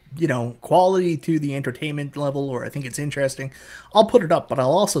some, quality to the entertainment level, or I think it's interesting, I'll put it up. But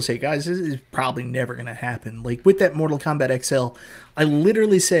I'll also say, guys, this is probably never going to happen. Like with that Mortal Kombat XL, I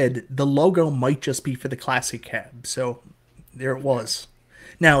literally said the logo might just be for the classic cab. So there it was.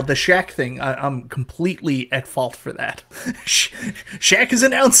 Now, the Shaq thing, I'm completely at fault for that. Shaq is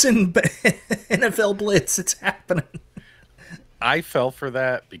announcing NFL Blitz. It's happening. I fell for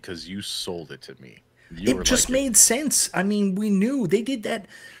that because you sold it to me. It just made sense. I mean, we knew they did that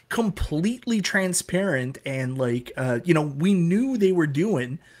completely transparent, and we knew they were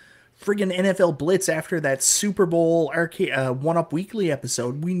doing friggin' NFL Blitz after that Super Bowl Arcade 1-Up Weekly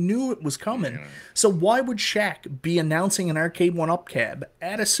episode. We knew it was coming. Yeah. So why would Shaq be announcing an Arcade 1-Up cab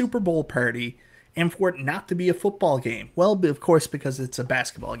at a Super Bowl party and for it not to be a football game? Well, of course, because it's a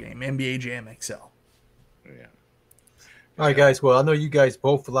basketball game, NBA Jam XL. Yeah. All right, guys. Well, I know you guys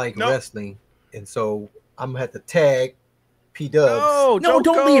both like wrestling, and so I'm gonna have to tag P-Dubs. No,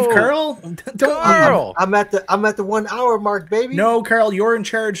 don't leave, Carl. Don't Carl. I'm at the 1 hour mark, baby. No, Carl, you're in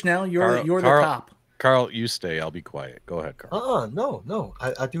charge now. You're the top. Carl, you stay. I'll be quiet. Go ahead, Carl. No.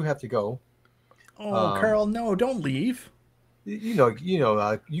 I do have to go. Oh, Carl, no, don't leave. You know,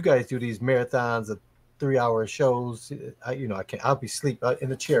 you guys do these marathons of 3-hour shows. I can't. I'll be asleep in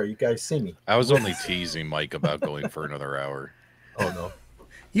the chair. You guys see me. I was only teasing Mike about going for another hour. Oh no.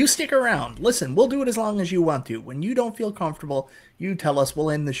 You stick around. Listen, we'll do it as long as you want to. When you don't feel comfortable, you tell us.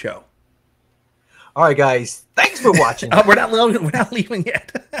 We'll end the show. All right, guys. Thanks for watching. We're not leaving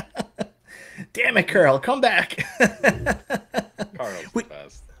yet. Damn it, Carl. Come back. Carl's the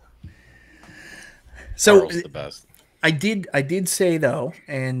best. So Carl's the best. I did say, though,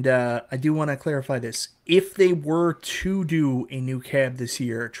 and I do want to clarify this. If they were to do a new cab this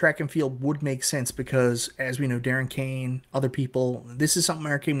year, Track and Field would make sense because, as we know, Darren Kane, other people, this is something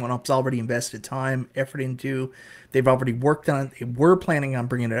Arcade1Up's already invested time, effort into. They've already worked on it. They were planning on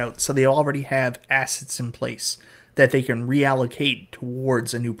bringing it out, so they already have assets in place that they can reallocate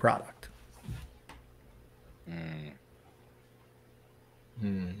towards a new product.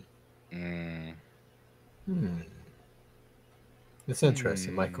 It's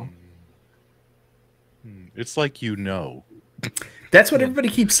interesting, Michael. It's like you know. That's what everybody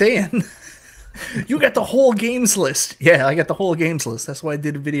keeps saying. You got the whole games list. Yeah, I got the whole games list. That's why I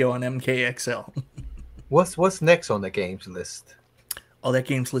did a video on MKXL. What's next on the games list? Oh, that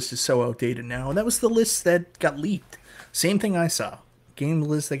games list is so outdated now. That was the list that got leaked. Same thing I saw. Game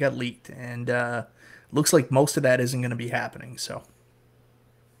list that got leaked. And looks like most of that isn't going to be happening. So,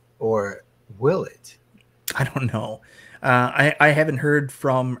 or will it? I don't know. I haven't heard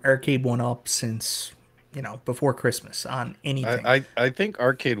from Arcade1Up since, before Christmas on anything. I think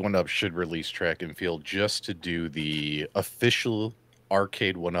Arcade1Up should release Track and Field just to do the official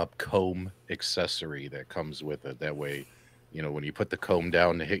Arcade1Up comb accessory that comes with it. That way, when you put the comb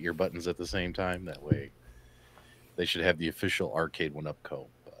down to hit your buttons at the same time, that way they should have the official Arcade1Up comb.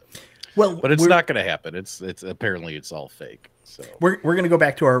 But it's not going to happen. It's apparently it's all fake. So we're going to go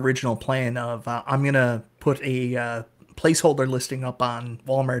back to our original plan of I'm going to put a placeholder listing up on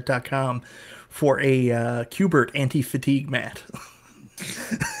Walmart.com for a Qbert anti-fatigue mat.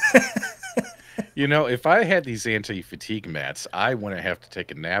 If I had these anti-fatigue mats, I wouldn't have to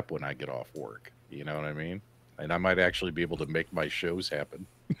take a nap when I get off work. You know what I mean? And I might actually be able to make my shows happen.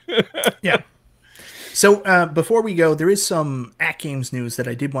 Yeah. So before we go, there is some AtGames news that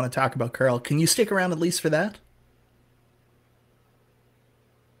I did want to talk about, Carl. Can you stick around at least for that?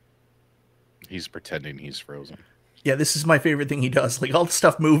 He's pretending he's frozen. Yeah, this is my favorite thing he does. Like all the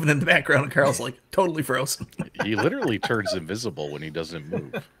stuff moving in the background, and Carl's like totally frozen. He literally turns invisible when he doesn't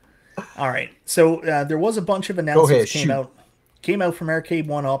move. All right. So there was a bunch of announcements came out from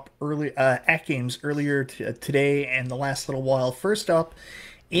Arcade1Up early AtGames earlier today and the last little while. First up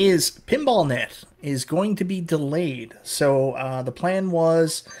is PinballNet is going to be delayed. So the plan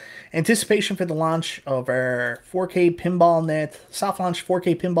was anticipation for the launch of our 4K PinballNet, soft launch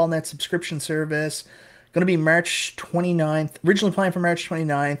 4K PinballNet subscription service. Going to be March 29th. Originally planned for March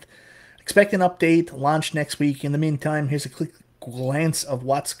 29th. Expect an update, launch next week. In the meantime, here's a quick glance of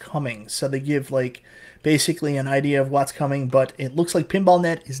what's coming. So they give basically an idea of what's coming, but it looks like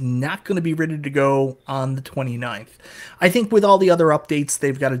PinballNet is not going to be ready to go on the 29th. I think with all the other updates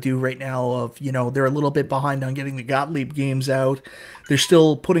they've got to do right now of, they're a little bit behind on getting the Gottlieb games out. They're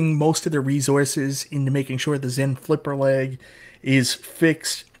still putting most of their resources into making sure the Zen flipper leg is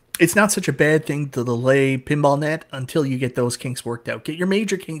fixed. It's not such a bad thing to delay PinballNet until you get those kinks worked out. Get your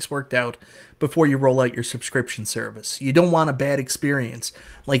major kinks worked out before you roll out your subscription service. You don't want a bad experience.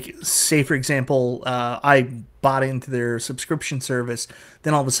 Like, say, for example, I bought into their subscription service,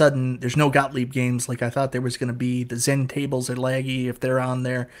 then all of a sudden there's no Gottlieb games like I thought there was going to be. The Zen tables are laggy if they're on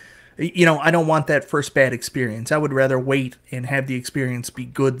there. I don't want that first bad experience. I would rather wait and have the experience be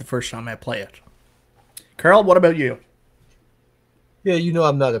good the first time I play it. Carl, what about you? Yeah,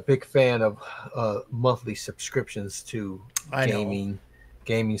 I'm not a big fan of monthly subscriptions to gaming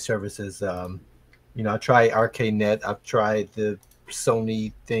services. I tried ArcadeNet. I've tried the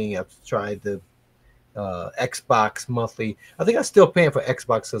Sony thing. I've tried the Xbox monthly. I think I'm still paying for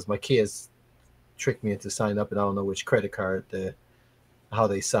Xbox because my kids tricked me into signing up, and I don't know which credit card, how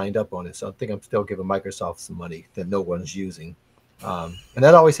they signed up on it. So I think I'm still giving Microsoft some money that no one's using. And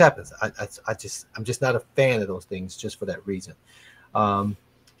that always happens. I'm just not a fan of those things just for that reason. Yeah,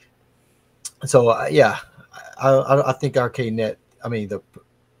 I think ArcadeNet. I mean the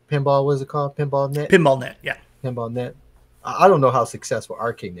pinball. What is it called? PinballNet. PinballNet. Yeah. PinballNet. I don't know how successful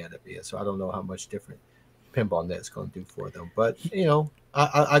ArcadeNet is, so I don't know how much different PinballNet is going to do for them. But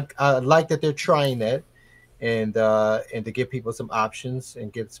I like that they're trying that, and to give people some options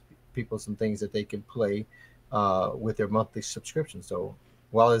and give people some things that they can play with their monthly subscription. So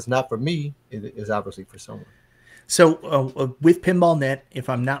while it's not for me, it is obviously for someone. So with PinballNet, if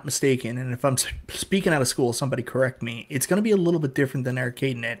I'm not mistaken, and if I'm speaking out of school, somebody correct me, it's going to be a little bit different than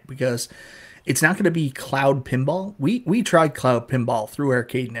ArcadeNet because it's not going to be cloud pinball. We tried cloud pinball through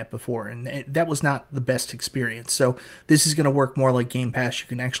ArcadeNet before, and that was not the best experience. So this is going to work more like Game Pass. You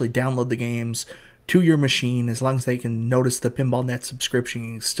can actually download the games to your machine as long as they can notice the PinballNet subscription.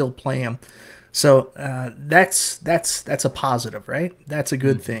 You can still play them. So that's a positive, right? That's a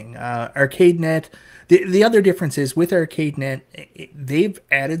good thing. ArcadeNet. The other difference is with ArcadeNet, they've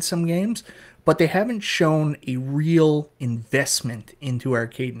added some games, but they haven't shown a real investment into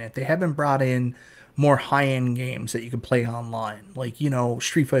ArcadeNet. They haven't brought in more high-end games that you can play online, like,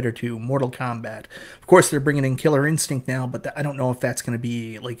 Street Fighter 2, Mortal Kombat. Of course, they're bringing in Killer Instinct now, but I don't know if that's going to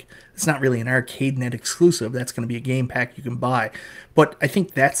be, it's not really an ArcadeNet exclusive. That's going to be a game pack you can buy. But I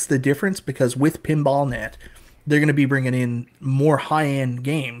think that's the difference, because with PinballNet, they're going to be bringing in more high-end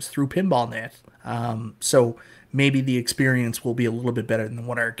games through PinballNet. So maybe the experience will be a little bit better than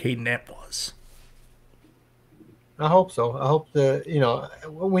what ArcadeNet was. I hope so. I hope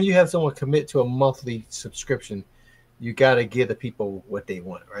when you have someone commit to a monthly subscription, you got to give the people what they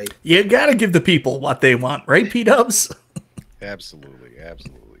want, right? You got to give the people what they want, right, P-Dubs? Absolutely.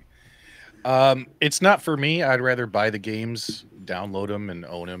 It's not for me. I'd rather buy the games, download them, and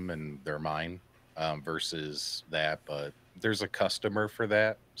own them, and they're mine, versus that. But there's a customer for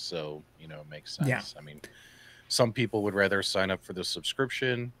that, so it makes sense. Yeah. I mean, some people would rather sign up for the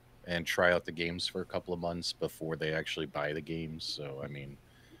subscription and try out the games for a couple of months before they actually buy the games. So I mean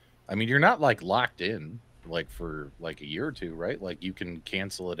you're not locked in for a year or two, right? You can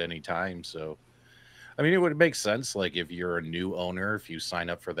cancel at any time. So I mean, it would make sense if you're a new owner, if you sign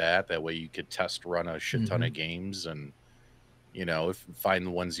up for that way you could test run a shit ton of games and find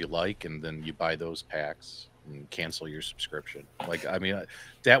the ones you like, and then you buy those packs and cancel your subscription.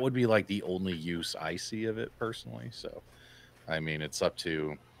 That would be the only use I see of it personally. So I mean, it's up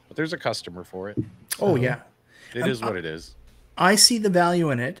to, but there's a customer for it. So oh yeah, it is what it is. I see the value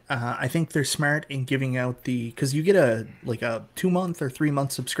in it. I think they're smart in giving out because you get a 2-month or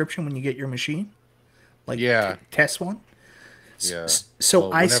 3-month subscription when you get your machine. Test one. Yeah. So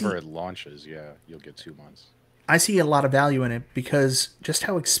whenever it launches, you'll get 2 months. I see a lot of value in it because just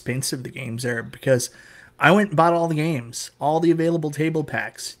how expensive the games are. Because I went and bought all the games, all the available table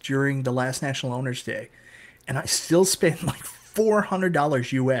packs during the last National Owners Day, and I still spent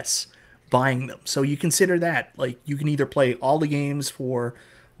 $400 US buying them. So you consider that you can either play all the games for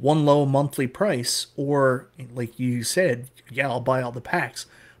one low monthly price, or like you said, I'll buy all the packs,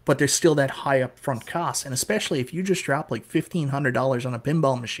 but there's still that high upfront cost. And especially if you just drop $1,500 on a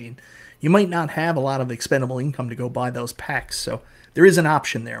pinball machine, you might not have a lot of expendable income to go buy those packs. So there is an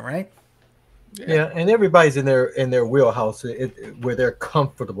option there, right? Yeah, and everybody's in their wheelhouse where they're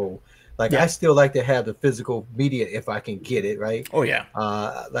comfortable. I still like to have the physical media if I can get it, right? Oh yeah.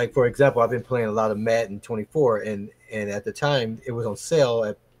 For example, I've been playing a lot of Madden 24, and at the time it was on sale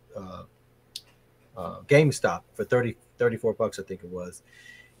at GameStop for $34, I think it was.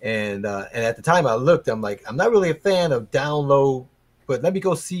 And at the time I looked, I'm not really a fan of download, but let me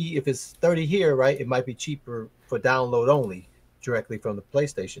go see if it's 30 here, right? It might be cheaper for download only directly from the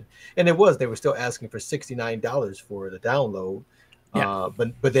PlayStation. And they were still asking for $69 for the download. Yeah.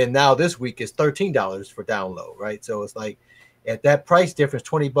 But then now this week is $13 for download, right? So it's at that price difference,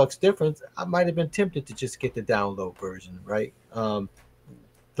 $20 difference, I might have been tempted to just get the download version, right?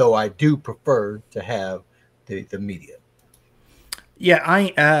 Though I do prefer to have the media. Yeah,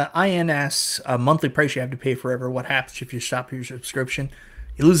 INS, a monthly price you have to pay forever. What happens if you stop your subscription?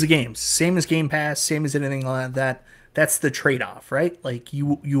 You lose the games. Same as Game Pass, same as anything like that. That's the trade-off, right?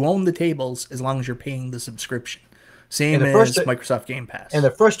 You own the tables as long as you're paying the subscription. Same as Microsoft Game Pass. And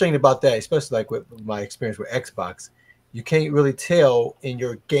the first thing about that, especially with my experience with Xbox, you can't really tell in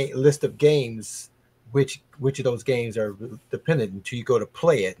your list of games which of those games are dependent until you go to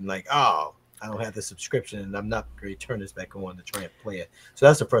play it and I don't have the subscription and I'm not going to turn this back on to try and play it. So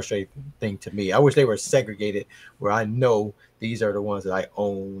that's a frustrating thing to me. I wish they were segregated where I know these are the ones that I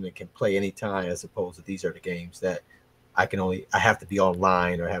own and can play anytime, as opposed to these are the games that I have to be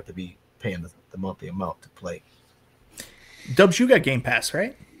online or have to be paying the monthly amount to play. Dubs, you got Game Pass,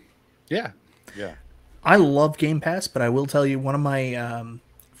 right? Yeah, yeah. I love Game Pass, but I will tell you one of my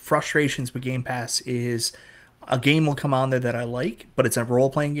frustrations with Game Pass is a game will come on there that I like, but it's a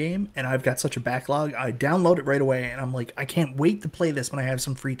role playing game, and I've got such a backlog. I download it right away, and I'm like, I can't wait to play this when I have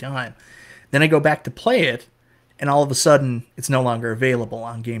some free time. Then I go back to play it, and all of a sudden, it's no longer available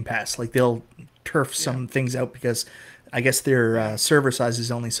on Game Pass. Like they'll turf some things out because I guess their server size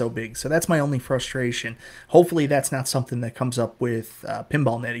is only so big. So that's my only frustration. Hopefully, that's not something that comes up with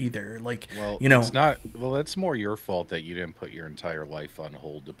PinballNet either. Like, Well, you know, it's not. Well, that's more your fault that you didn't put your entire life on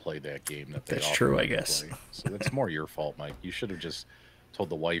hold to play that game that they that's offered true, I you to guess. play. So that's more your fault, Mike. You should have just told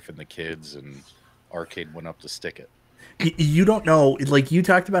the wife and the kids, and Arcade1Up to stick it. You don't know, like you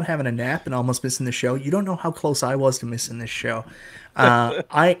talked about having a nap and almost missing the show. You don't know how close I was to missing this show.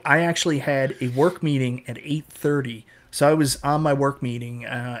 I actually had a work meeting at 8:30. So I was on my work meeting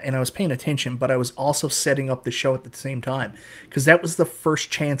and I was paying attention, but I was also setting up the show at the same time because that was the first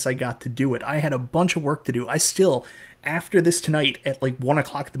chance I got to do it. I had a bunch of work to do. I still, after this tonight at like 1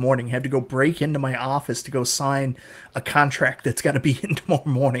 o'clock in the morning, have to go break into my office to go sign a contract that's got to be in tomorrow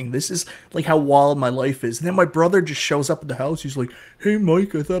morning. This is like how wild my life is. And then my brother just shows up at the house. He's like, "Hey,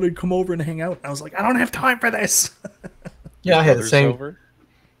 Mike, I thought I'd come over and hang out." And I was like, "I don't have time for this." Yeah, I had the same. Over?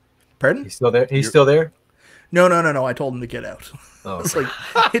 Pardon? He's still there. He's still there. No. I told him to get out. Oh, I was like,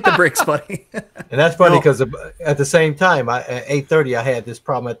 "Hit the brakes, buddy." and that's funny because at the same time, at 8:30, I had this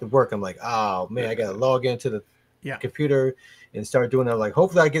problem at the work. I'm like, oh man, I got to log into the computer and start doing it. Like,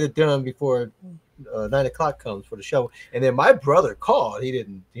 hopefully, I get it done before 9 o'clock comes for the show. And then my brother called. He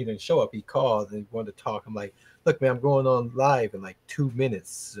didn't show up. He called and he wanted to talk. I'm like, look, man, I'm going on live in like 2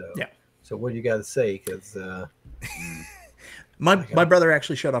 minutes. So what do you got to say? Because My brother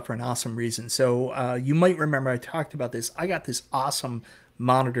actually showed up for an awesome reason. So you might remember I talked about this. I got this awesome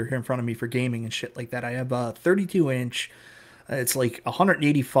monitor here in front of me for gaming and shit like that. I have a 32-inch. It's like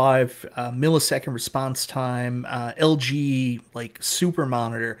 185 millisecond response time, LG like super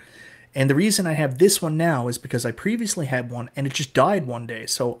monitor. And the reason I have this one now is because I previously had one and it just died one day.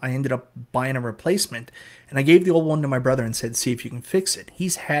 So I ended up buying a replacement. And I gave the old one to my brother and said, "See if you can fix it."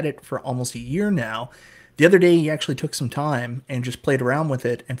 He's had it for almost a year now. The other day, he actually took some time and just played around with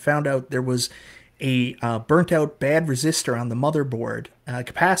it and found out there was a burnt out bad resistor on the motherboard,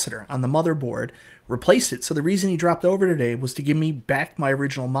 capacitor on the motherboard, replaced it. So the reason he dropped over today was to give me back my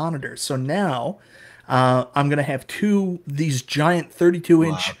original monitor. So now I'm going to have these giant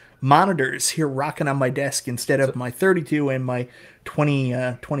 32-inch monitors here rocking on my desk instead of my 32 and my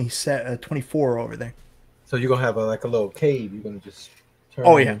 24 over there. So you're going to have a little cave. You're going to just...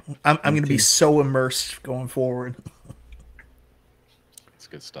 Oh yeah, I'm going to be so immersed going forward. It's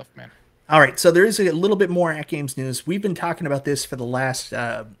good stuff, man. All right, so there is a little bit more AtGames news. We've been talking about this for the last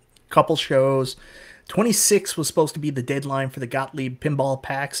couple shows. 26 was supposed to be the deadline for the Gottlieb pinball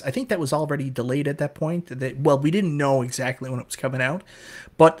packs. I think that was already delayed at that point. Well, we didn't know exactly when it was coming out,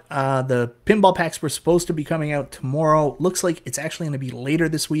 but the pinball packs were supposed to be coming out tomorrow. Looks like it's actually going to be later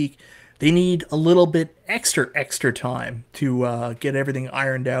this week. They need a little bit extra time to get everything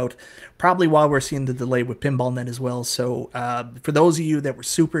ironed out, probably while we're seeing the delay with PinballNet as well. So for those of you that were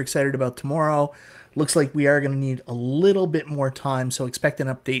super excited about tomorrow, looks like we are going to need a little bit more time. So expect an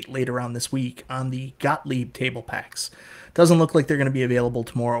update later on this week on the Gottlieb table packs. Doesn't look like they're going to be available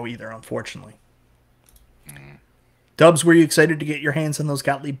tomorrow either, unfortunately. Dubs, were you excited to get your hands on those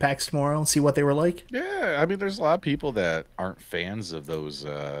Gottlieb packs tomorrow and see what they were like? Yeah, I mean, there's a lot of people that aren't fans of those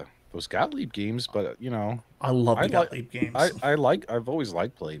Gottlieb games, but I love the Gottlieb games. I've always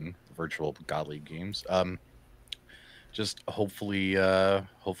liked playing virtual Gottlieb games. Just hopefully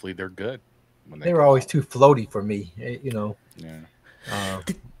they're good. They were always too floaty for me, Yeah.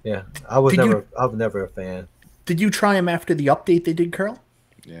 I was never a fan. Did you try them after the update they did, Curl?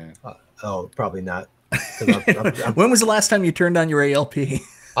 Yeah. Probably not. When was the last time you turned on your ALP?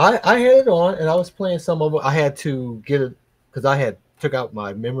 I had it on and I was playing some of it. I had to get it because I had took out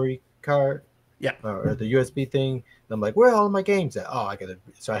my memory card, or the USB thing. And I'm like, where are all of my games at? Oh,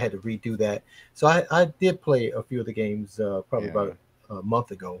 so I had to redo that. So I did play a few of the games probably about a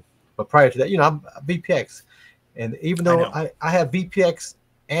month ago. But prior to that, I'm VPX, and even though I have VPX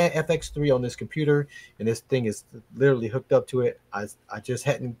and FX3 on this computer, and this thing is literally hooked up to it, I just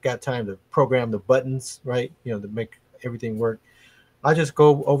hadn't got time to program the buttons right, to make everything work. I just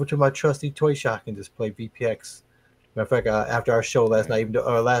go over to my trusty toy shop and just play VPX. Matter of fact, after our show last night,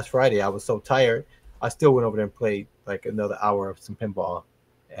 last Friday, I was so tired, I still went over there and played like another hour of some pinball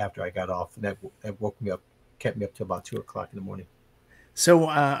after I got off, and that woke me up, kept me up till about 2 o'clock in the morning. So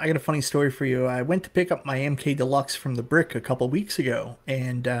I got a funny story for you. I went to pick up my MK Deluxe from the Brick a couple weeks ago,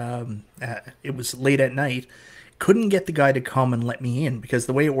 and it was late at night. couldn't get the guy to come and let me in, because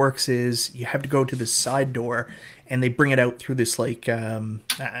the way it works is you have to go to the side door and they bring it out through this, like,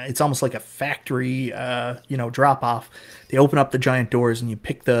 it's almost like a factory, drop off. They open up the giant doors and you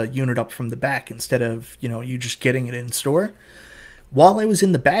pick the unit up from the back instead of, you just getting it in store. While I was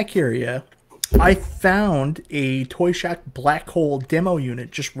in the back area, I found a Toy Shack Black Hole demo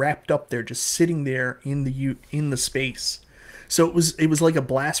unit just wrapped up there, just sitting there in the space. So it was like a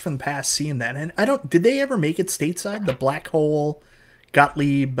blast from the past seeing that. And did they ever make it stateside? The Black Hole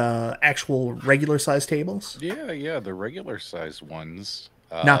Gottlieb actual regular size tables? Yeah, the regular size ones.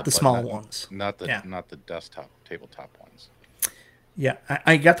 Not the small ones. Not the desktop tabletop ones. Yeah,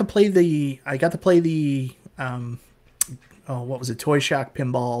 I got to play the what was it, Toy Shack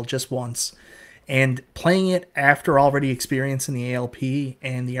Pinball just once, and playing it after already experiencing the ALP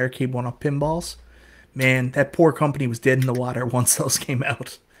and the Arcade1Up pinballs, man, that poor company was dead in the water once those came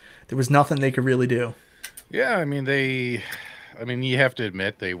out. There was nothing they could really do. Yeah, I mean you have to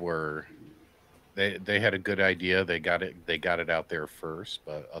admit they had a good idea. They got it out there first,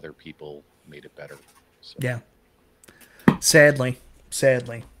 but other people made it better. So. Yeah. Sadly.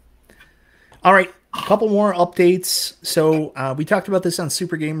 All right, a couple more updates. So we talked about this on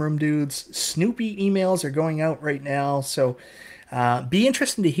Super Game Room Dudes. Snoopy emails are going out right now, so be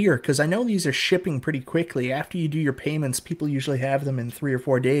interesting to hear, because I know these are shipping pretty quickly. After you do your payments, people usually have them in 3 or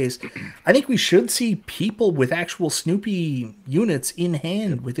 4 days. I think we should see people with actual Snoopy units in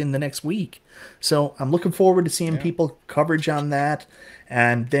hand within the next week. So I'm looking forward to seeing people coverage on that.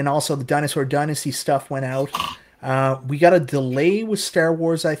 And then also the Dinosaur Dynasty stuff went out. We got a delay with Star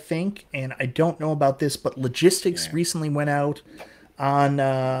Wars, I think, and I don't know about this, but logistics recently went out on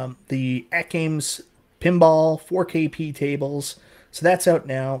the AtGames Pinball 4KP tables. So that's out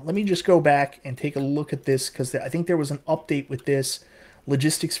now. Let me just go back and take a look at this, because I think there was an update with this,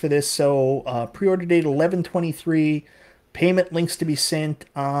 logistics for this. So pre-order date 11/23, payment links to be sent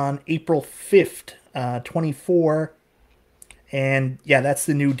on April 5th, 24. And yeah, that's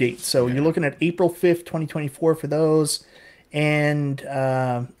the new date. So you're looking at April 5th, 2024 for those. And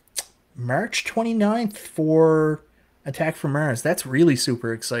March 29th for Attack from Mars. That's really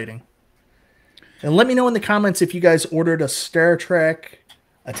super exciting. And let me know in the comments if you guys ordered a Star Trek,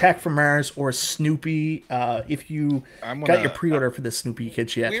 Attack from Mars, or Snoopy. If you got your pre-order for the Snoopy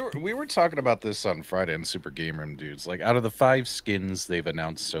kits yet. We were talking about this on Friday in Super Game Room Dudes. Like, out of the 5 skins they've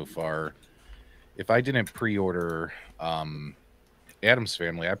announced so far, if I didn't pre-order Addams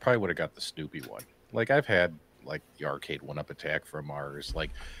Family, I probably would have got the Snoopy one. Like, I've had like the Arcade1Up Attack from Mars. Like,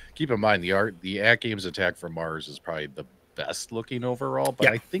 keep in mind the AtGames Attack from Mars is probably the best looking overall. But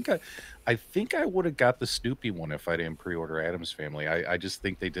I think I would have got the Snoopy one if I didn't pre-order Addams Family. I just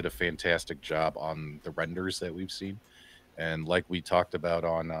think they did a fantastic job on the renders that we've seen, and like we talked about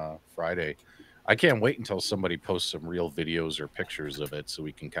on Friday. I can't wait until somebody posts some real videos or pictures of it so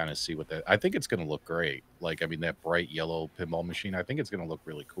we can kind of see what that... I think it's going to look great. Like, I mean, that bright yellow pinball machine, I think it's going to look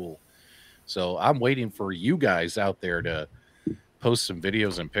really cool. So I'm waiting for you guys out there to post some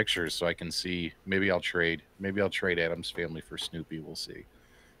videos and pictures so I can see. Maybe I'll trade Addams Family for Snoopy. We'll see.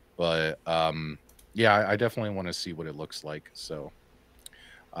 But yeah, I definitely want to see what it looks like. So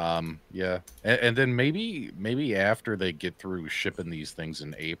yeah. And then maybe after they get through shipping these things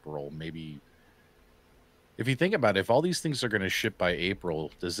in April, maybe... If you think about it, if all these things are going to ship by April,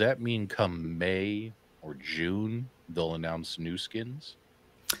 does that mean come May or June they'll announce new skins?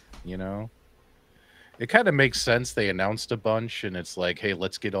 You know? It kind of makes sense. They announced a bunch, and it's like, hey,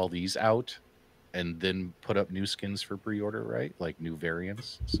 let's get all these out and then put up new skins for pre-order, right? Like new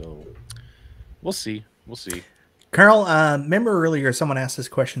variants. So we'll see. We'll see. Carl, remember earlier someone asked us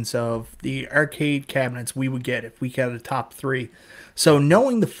questions of the arcade cabinets we would get if we got a top 3. So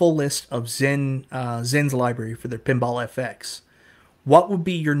knowing the full list of Zen's library for their Pinball FX, what would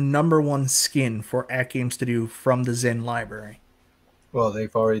be your #1 skin for AtGames to do from the Zen library? Well,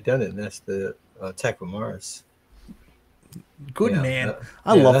 they've already done it, and that's the Attack from Mars. Good man.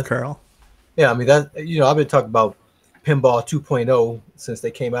 I love Carl. Yeah, I mean, that, you know, I've been talking about Pinball 2.0 since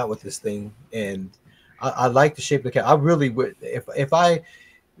they came out with this thing, and I like the shape of the cat. I really would,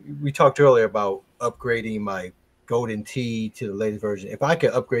 we talked earlier about upgrading my Golden Tee to the latest version. If I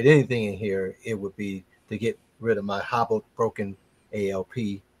could upgrade anything in here, it would be to get rid of my hobbled, broken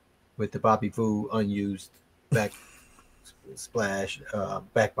ALP with the Bobby Voo unused back splash,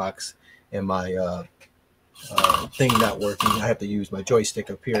 back box, and my thing not working. I have to use my joystick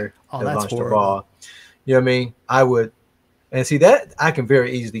up here to launch the ball. You know what I mean? I would. And see, that I can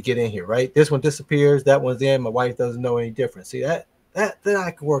very easily get in here, right? This one disappears, that one's in. My wife doesn't know any difference. See, that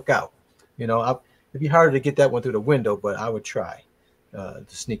I can work out. You know, it'd be harder to get that one through the window, but I would try to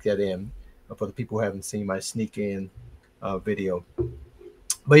sneak that in. for the people who haven't seen my sneak in video.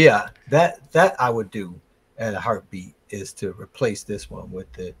 But yeah, that I would do at a heartbeat is to replace this one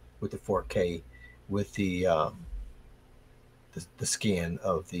with the 4K with the skin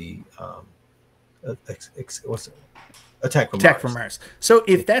of the what's it? Attack from Mars. So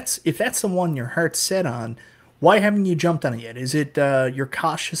if that's the one your heart's set on, why haven't you jumped on it yet? Is it you're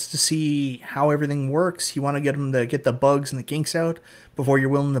cautious to see how everything works? You want to get them to get the bugs and the kinks out before you're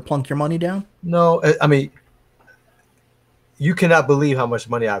willing to plunk your money down? No, I mean, you cannot believe how much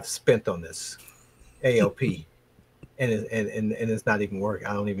money I've spent on this ALP, and it's not even working.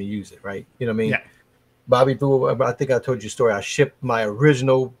 I don't even use it, right? You know what I mean? Yeah. Bobby Boo, I think I told you a story. I shipped my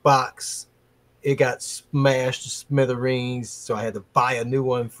original box. It got smashed to smithereens, so I had to buy a new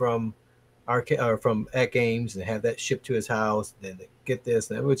one from AtGames and have that shipped to his house. Then to get this,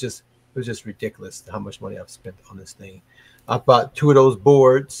 and it was just ridiculous how much money I've spent on this thing. I bought 2 of those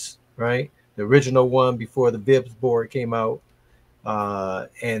boards, right? The original one before the Vibs board came out,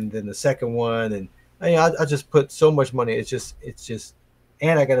 and then the second one, and I just put so much money. It's just,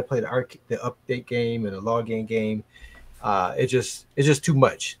 and I got to play the update game and the login game. It's just too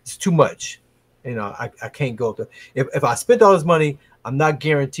much. It's too much. You know, I can't go to if I spent all this money, I'm not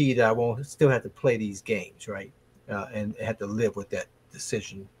guaranteed that I won't still have to play these games, right? And have to live with that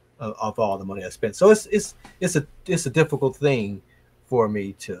decision of all the money I spent. So it's a difficult thing for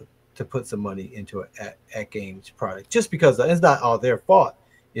me to put some money into an AtGames product, just because it's not all their fault.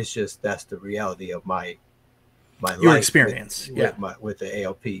 It's just that's the reality of my your life experience with the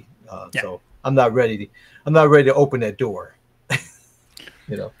ALP. So I'm not ready to open that door.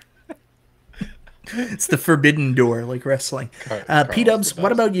 You know. It's the forbidden door, like wrestling. P-Dubs,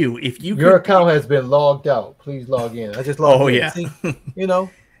 what about you? If your account has been logged out, please log in. I just logged in. Yeah. See, you know,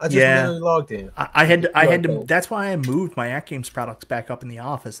 I just literally logged in. I had to. That's why I moved my AtGames products back up in the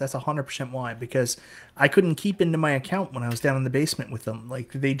office. That's 100% why, because I couldn't keep into my account when I was down in the basement with them.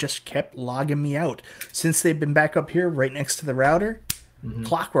 Like, they just kept logging me out. Since they've been back up here, right next to the router.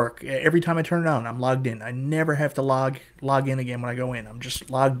 Clockwork. Every time I turn it on, I'm logged in. I never have to log in again when I go in. I'm just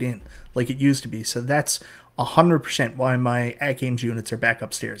logged in like it used to be. So that's 100% why my AtGames units are back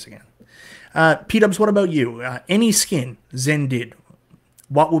upstairs again. P-Dubs, what about you? Any skin Zen did,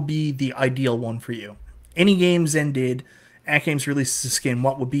 what would be the ideal one for you? Any game Zen did, AtGames releases a skin,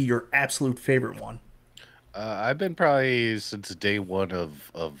 what would be your absolute favorite one? I've been probably since day one of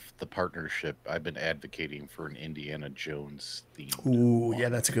the partnership. I've been advocating for an Indiana Jones theme. Ooh, yeah,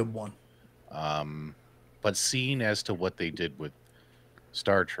 that's a good one. But seeing as to what they did with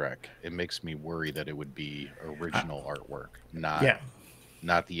Star Trek, it makes me worry that it would be original artwork,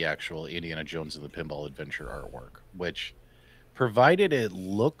 not the actual Indiana Jones and the Pinball Adventure artwork. Which, provided it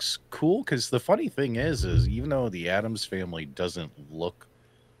looks cool, because the funny thing is even though the Addams Family doesn't look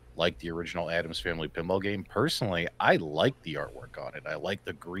like the original Addams Family pinball game, personally, I like the artwork on it. I like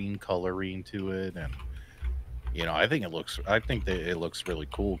the green coloring to it, and you know, I think that it looks really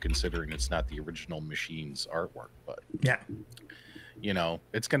cool considering it's not the original machine's artwork. But yeah, you know,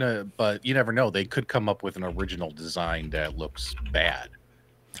 but you never know. They could come up with an original design that looks bad.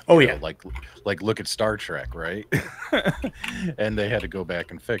 Oh, you know, like look at Star Trek, right? And they had to go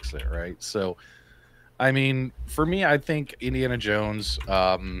back and fix it, right? So I mean, for me, I think Indiana Jones,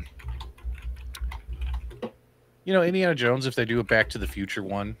 you know, Indiana Jones, if they do a Back to the Future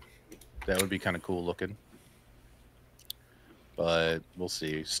one, that would be kind of cool looking. But we'll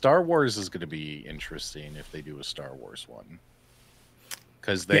see. Star Wars is going to be interesting if they do a Star Wars one.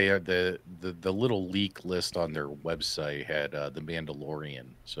 Because they are the little leak list on their website had the Mandalorian.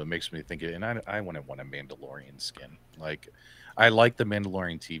 So it makes me think, and I wouldn't want a Mandalorian skin. Like, I like the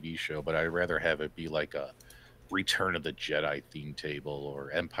Mandalorian TV show, but I'd rather have it be like a Return of the Jedi theme table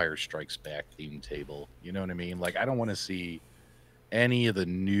or Empire Strikes Back theme table. You know what I mean? Like, I don't want to see any of the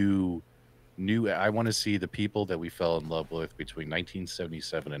new. I want to see the people that we fell in love with between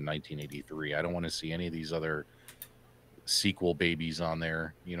 1977 and 1983. I don't want to see any of these other sequel babies on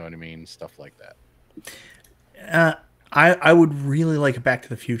there. You know what I mean? Stuff like that. I would really like a Back to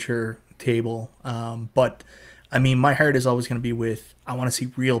the Future table, but I mean, my heart is always going to be with, I want to see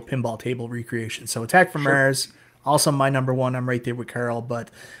real pinball table recreation. So Attack from Mars, also my number one. I'm right there with Carl, but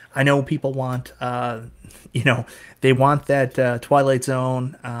I know people want, you know, they want that Twilight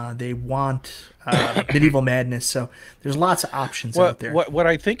Zone. They want Medieval Madness. So there's lots of options out there. What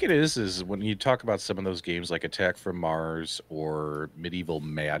I think it is when you talk about some of those games like Attack from Mars or Medieval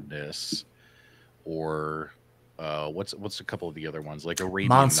Madness or what's a couple of the other ones, like Arabian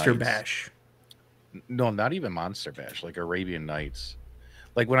Monster Nights. Bash. No, not even Monster Bash, like Arabian Nights.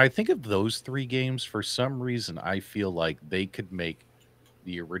 Like when I think of those three games, for some reason, I feel like they could make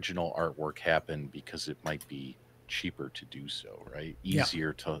the original artwork happen because it might be cheaper to do so, right? Yeah.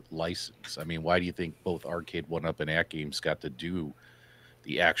 Easier to license. I mean, why do you think both Arcade1Up and AtGames got to do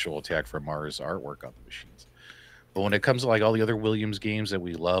the actual Attack from Mars artwork on the machines? But when it comes to like all the other Williams games that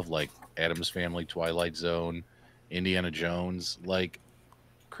we love, like Addams Family, Twilight Zone, Indiana Jones, like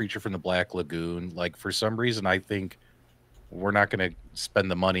Creature from the Black Lagoon, like for some reason I think we're not going to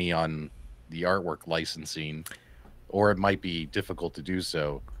spend the money on the artwork licensing, or it might be difficult to do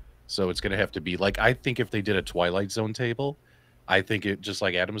so. So it's going to have to be like, I think if they did a Twilight Zone table, I think it, just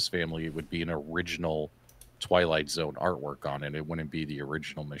like Addams Family, it would be an original Twilight Zone artwork on it. It wouldn't be the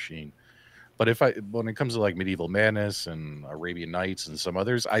original machine. But when it comes to like Medieval Madness and Arabian Nights and some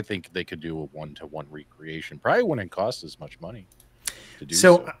others, I think they could do a 1-to-1 recreation. Probably wouldn't cost as much money to do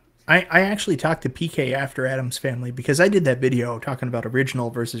so. I actually talked to PK after Addams Family because I did that video talking about original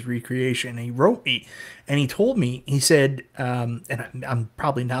versus recreation. And he wrote me and he told me, he said, and I'm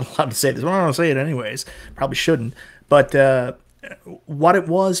probably not allowed to say this, but I'm going to say it anyways. Probably shouldn't. But what it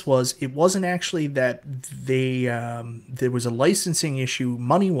was it wasn't actually that there was a licensing issue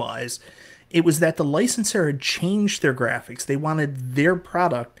money-wise. It was that the licensor had changed their graphics. They wanted their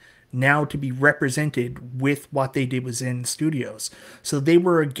product now to be represented with what they did was in studios. So they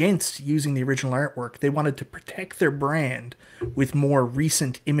were against using the original artwork. They wanted to protect their brand with more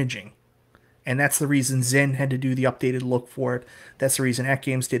recent imaging. And that's the reason Zen had to do the updated look for it. That's the reason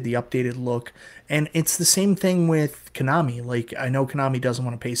AtGames did the updated look. And it's the same thing with Konami. Like, I know Konami doesn't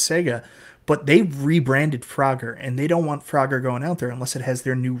want to pay Sega, but they've rebranded Frogger, and they don't want Frogger going out there unless it has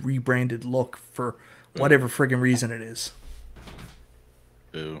their new rebranded look for whatever friggin' reason it is.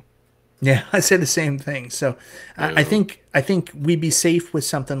 Boo. Yeah, I say the same thing. So I think we'd be safe with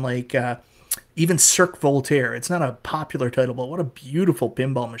something like even Cirque Voltaire. It's not a popular title, but what a beautiful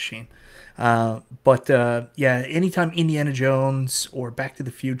pinball machine. Yeah, anytime Indiana Jones or Back to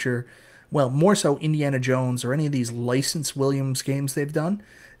the Future, well, more so Indiana Jones or any of these licensed Williams games they've done,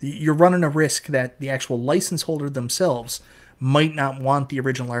 you're running a risk that the actual license holder themselves might not want the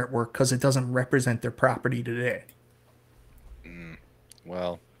original artwork because it doesn't represent their property today.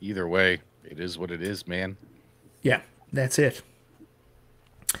 Well, either way, it is what it is, man. Yeah, that's it.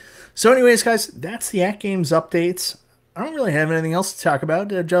 So anyways, guys, that's the AtGames updates. I don't really have anything else to talk about.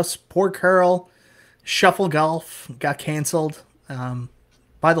 Just poor Carl, Shuffle Golf got canceled.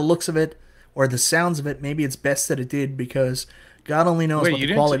 By the looks of it, or the sounds of it, maybe it's best that it did because God only knows what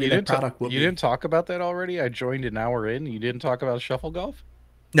the quality of that product will be. You didn't talk about that already? I joined an hour in. You didn't talk about Shuffle Golf?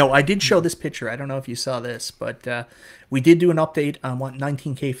 No, I did show this picture. I don't know if you saw this, but we did do an update on what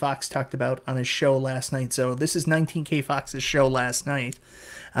 19K Fox talked about on his show last night. So this is 19K Fox's show last night.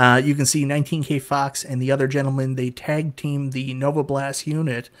 You can see 19K Fox and the other gentleman, they tag teamed the Nova Blast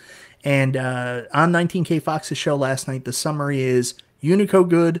unit. And on 19K Fox's show last night, the summary is Unico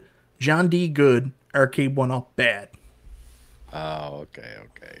good, John D good, Arcade1Up bad. Oh, okay.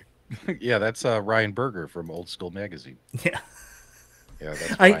 Yeah, that's Ryan Berger from Old School Magazine. Yeah. Yeah,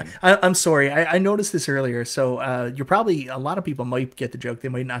 that's fine. I'm sorry. I noticed this earlier. So you're probably, a lot of people might get the joke. They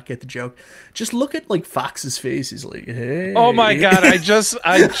might not get the joke. Just look at like Fox's face. He's like, hey. Oh my God.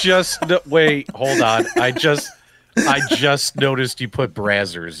 Wait, hold on. I just noticed you put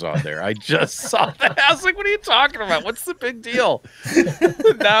Brazzers on there. I just saw that. I was like, what are you talking about? What's the big deal?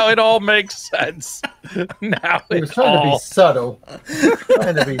 Now it all makes sense. Now it was trying to be subtle.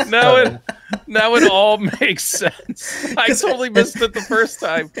 Now it all makes sense. I totally missed it the first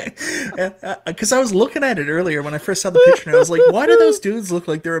time. Because I was looking at it earlier when I first saw the picture, and I was like, why do those dudes look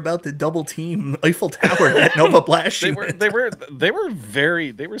like they're about to double team Eiffel Tower at Nova Blast? They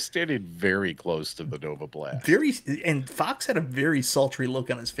were standing very close to the Nova Blast. And Fox had a very sultry look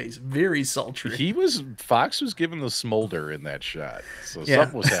on his face. Very sultry. Fox was giving the smolder in that shot. So yeah.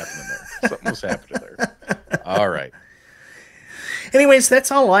 Something was happening there. All right. Anyways,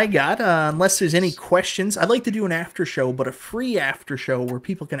 that's all I got. Unless there's any questions, I'd like to do an after show, but a free after show where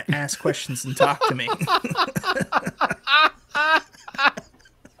people can ask questions and talk to me.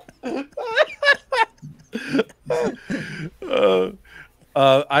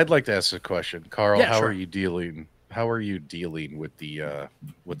 I'd like to ask a question, Carl. Yeah, how sure. are you dealing? How are you dealing with the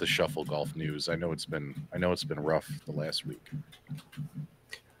Shuffle Golf news? I know it's been rough the last week.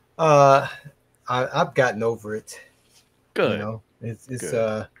 I've gotten over it. Good. You know, it's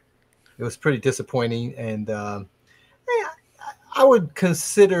Good. It was pretty disappointing, and I would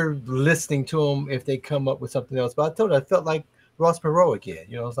consider listening to them if they come up with something else. But I told her I felt like Ross Perot again.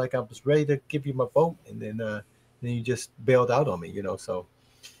 You know, it's like I was ready to give you my vote, and then you just bailed out on me. You know, so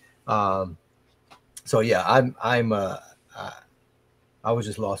yeah, I was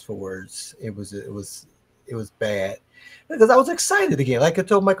just lost for words. It was it was bad. Because I was excited again. Like I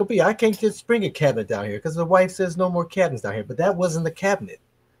told Michael B, I can't just bring a cabinet down here because the wife says no more cabinets down here. But that wasn't the cabinet,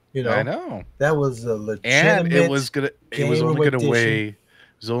 you know. I know. That was a legitimate. And it was only gonna edition. weigh. It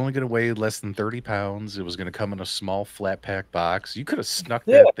was only gonna weigh less than 30 pounds. It was gonna come in a small flat pack box. You could have snuck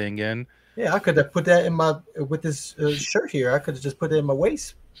that thing in. Yeah, I could have put that in my with this shirt here. I could have just put it in my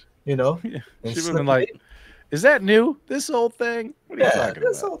waist, you know. Yeah. And She would have been like, "Is that new? This old thing? What are you talking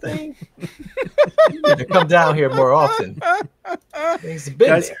this about?" whole thing. You need to come down here more often. It's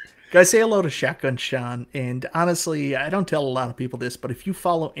been there. Guys, say hello to Shotgun Sean. And honestly, I don't tell a lot of people this, but if you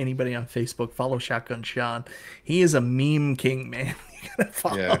follow anybody on Facebook, follow Shotgun Sean. He is a meme king, man. You gotta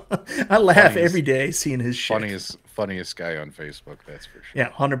follow. Yeah. I laugh every day seeing his shit. Funniest guy on Facebook, that's for sure. Yeah,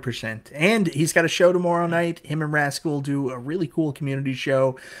 100%. And he's got a show tomorrow night. Him and Rascal do a really cool community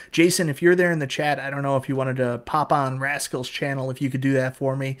show. Jason, if you're there in the chat, I don't know if you wanted to pop on Rascal's channel, if you could do that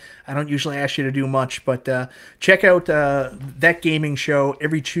for me. I don't usually ask you to do much, but check out that gaming show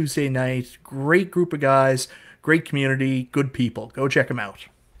every Tuesday night. Great group of guys, great community, good people. Go check them out.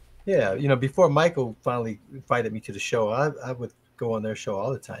 Yeah, you know, before Michael finally invited me to the show, I would go on their show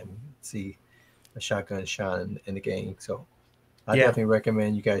all the time, see a Shotgun Sean in the game. So I definitely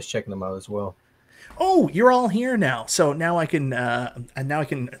recommend you guys checking them out as well. Oh, you're all here now. So now I can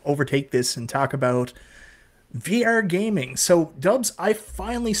overtake this and talk about VR gaming. So Dubs, I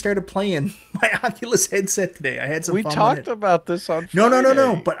finally started playing my Oculus headset today. I had some fun. We talked about this on No.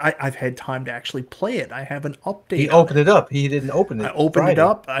 Friday. But I've had time to actually play it. I have an update. He opened it up. He didn't open it. I opened it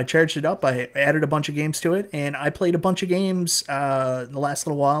up. I charged it up. I added a bunch of games to it, and I played a bunch of games the last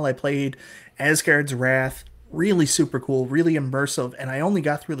little while. I played Asgard's Wrath. Really super cool, really immersive, and I only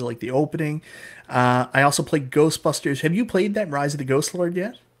got through the opening. I also played Ghostbusters. Have you played that Rise of the Ghost Lord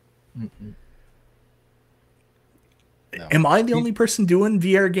yet? Mm-mm. No. Am I the only person doing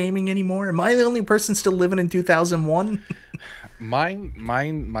VR gaming anymore? Am I the only person still living in 2001? My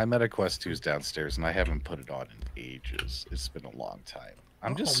MetaQuest 2 is downstairs, and I haven't put it on in ages. It's been a long time.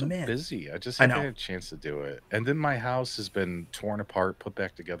 I'm just so busy. I just haven't had a chance to do it. And then my house has been torn apart, put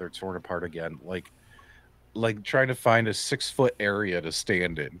back together, torn apart again. Like trying to find a 6-foot area to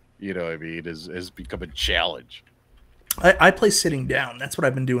stand in, you know what I mean, has become a challenge. I play sitting down. That's what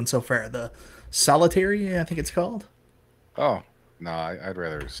I've been doing so far. The Solitary, I think it's called. Oh, no, I'd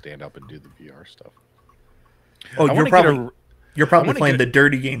rather stand up and do the VR stuff. Oh, you're probably playing the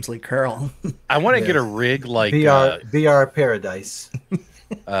dirty games like Carl. I want to get a rig like VR Paradise.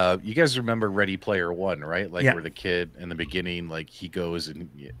 You guys remember Ready Player One, right? Like where the kid in the beginning, like he goes in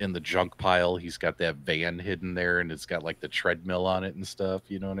the junk pile, he's got that van hidden there, and it's got like the treadmill on it and stuff.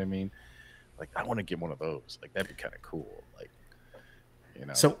 You know what I mean? Like I want to get one of those. Like that'd be kind of cool. Like, you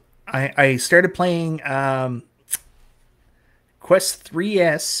know. So I started playing. Quest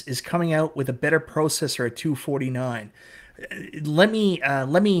 3S is coming out with a better processor at 249. Let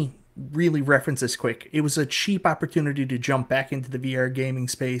me really reference this quick. It was a cheap opportunity to jump back into the VR gaming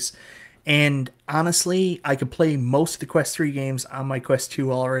space, and honestly, I could play most of the Quest 3 games on my Quest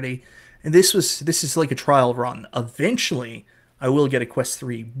 2 already. And this is like a trial run. Eventually, I will get a Quest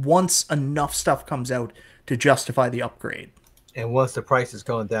 3 once enough stuff comes out to justify the upgrade. And once the price has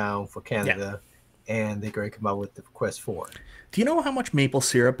gone down for Canada, and they're going to come out with the Quest 4. Do you know how much maple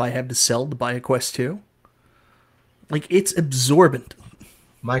syrup I have to sell to buy a Quest 2? Like, it's absorbent.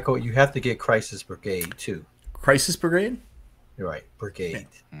 Michael, you have to get Crisis Brigade, too. Crisis Brigade? You're right. Brigade,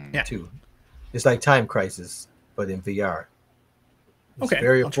 yeah. too. It's like Time Crisis, but in VR. It's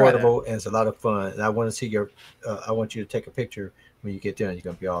very I'll affordable, and it's a lot of fun. And I want to see I want you to take a picture when you get there, and you're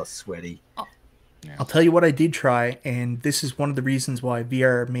going to be all sweaty. I'll tell you what I did try, and this is one of the reasons why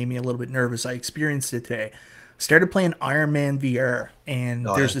VR made me a little bit nervous. I experienced it today. Started playing Iron Man VR, and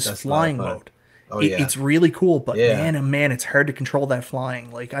there's this flying mode. It's really cool, but man, it's hard to control that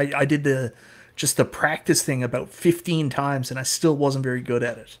flying. Like I did the practice thing about 15 times, and I still wasn't very good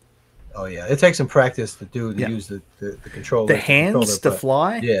at it. Oh yeah, it takes some practice to use the controller. The hands to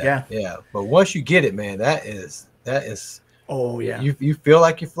fly. Yeah. But once you get it, man, that is. Oh yeah. You feel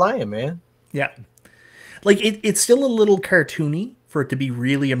like you're flying, man. Yeah. Like it's still a little cartoony for it to be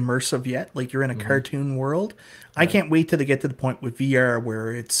really immersive yet. Like you're in a cartoon world. I can't wait till they get to the point with VR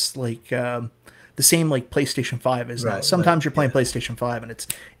where it's like the same like PlayStation 5 is now. Sometimes you're playing PlayStation 5 and it's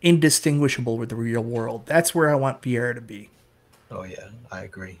indistinguishable with the real world. That's where I want VR to be. Oh yeah, I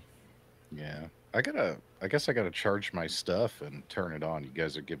agree. Yeah. I guess I gotta charge my stuff and turn it on. You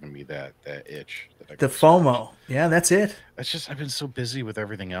guys are giving me that itch. The FOMO. Yeah, that's it. It's just I've been so busy with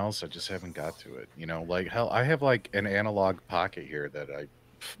everything else. I just haven't got to it. You know, like hell, I have like an analog pocket here that I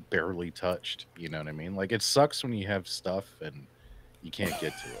barely touched. You know what I mean? Like it sucks when you have stuff and You can't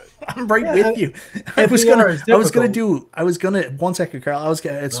get to it. I'm right with you. I was gonna. 1 second, Carl.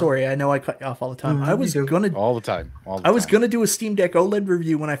 Sorry, I know I cut you off all the time. I was gonna all the time. Do a Steam Deck OLED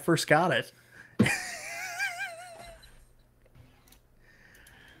review when I first got it.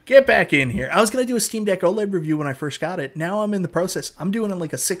 Get back in here. I was gonna do a Steam Deck OLED review when I first got it. Now I'm in the process. I'm doing it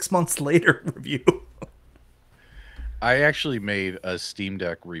like a 6 months later review. I actually made a Steam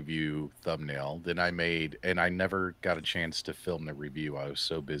Deck review thumbnail. Then I never got a chance to film the review. I was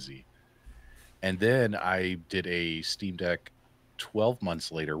so busy. And then I did a Steam Deck 12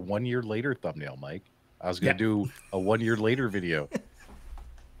 months later, 1 year later thumbnail, Mike. I was going to do a 1 year later video.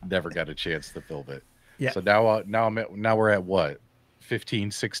 Never got a chance to film it. Yeah. So now we're at what? 15,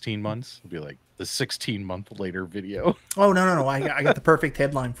 16 months? It'll be like the 16-month later video. Oh, no. I got the perfect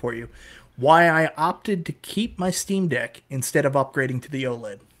headline for you. Why I opted to keep my Steam Deck instead of upgrading to the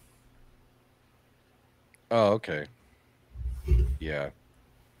OLED. Oh, okay. Yeah.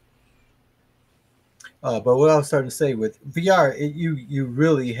 But what I was starting to say with VR, you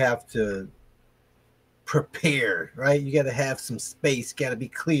really have to prepare, right? You got to have some space, got to be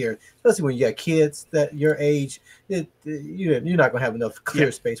clear, especially when you got kids that your age. You're not gonna have enough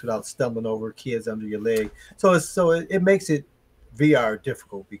clear space without stumbling over kids under your leg. So it makes it VR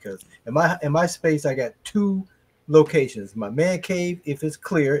difficult because in my space I got 2 locations: my man cave, if it's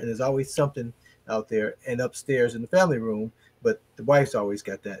clear, and there's always something out there, and upstairs in the family room. But the wife's always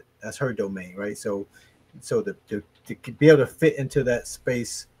got that's her domain, right? So to be able to fit into that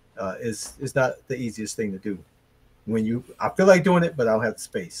space is not the easiest thing to do. I feel like doing it, but I don't have the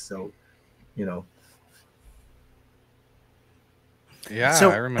space. So, Yeah,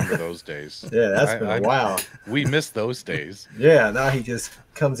 I remember those days. Yeah, that's been a while. We missed those days. Yeah, now he just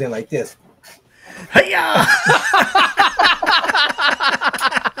comes in like this. Hey-ya!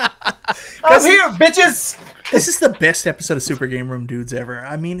 I'm here, bitches! This is the best episode of Super Game Room Dudes ever.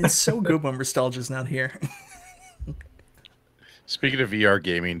 I mean, it's so good when Nostalgia's not here. Speaking of VR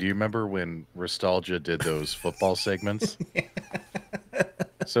gaming, do you remember when Nostalgia did those football segments?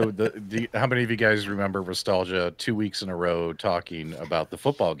 So how many of you guys remember Nostalgia 2 weeks in a row talking about the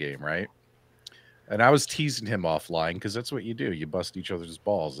football game, right? And I was teasing him offline because that's what you do. You bust each other's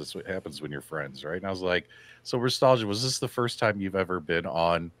balls. That's what happens when you're friends, right? And I was like, so Nostalgia, was this the first time you've ever been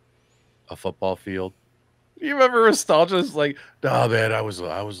on a football field? You remember Nostalgia's like, nah, man, I was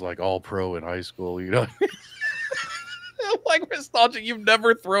like all pro in high school, you know? Like, Nostalgia, you've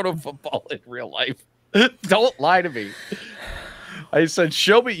never thrown a football in real life. Don't lie to me. I said,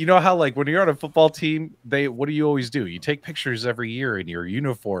 show me. You know how, like, when you're on a football team, what do you always do? You take pictures every year in your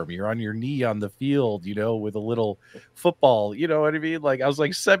uniform. You're on your knee on the field, with a little football. You know what I mean? Like, I was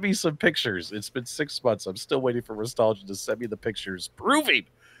like, send me some pictures. It's been 6 months. I'm still waiting for Nostalgia to send me the pictures proving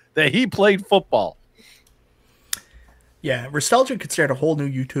that he played football. Yeah, Nostalgia could start a whole new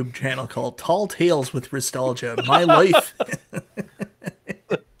YouTube channel called Tall Tales with Nostalgia. My life.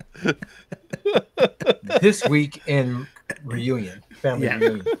 This week in family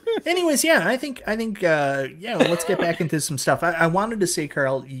reunion. Anyways, I think let's get back into some stuff. I wanted to say,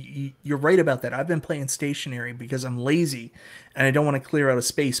 Carl, you're right about that. I've been playing stationary because I'm lazy and I don't want to clear out a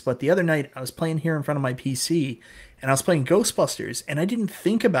space. But the other night I was playing here in front of my PC and I was playing Ghostbusters and I didn't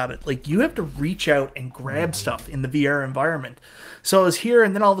think about it. Like, you have to reach out and grab stuff in the VR environment. So I was here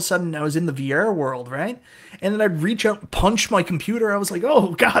and then all of a sudden I was in the VR world, right? And then I'd reach out and punch my computer. I was like,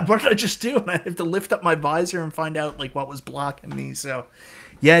 oh God, what did I just do? And I have to lift up my visor and find out like what was blocking me. So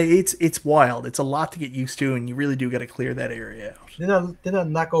yeah, it's wild. It's a lot to get used to, and you really do got to clear that area out. Did I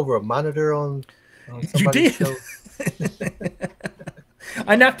knock over a monitor on somebody's show?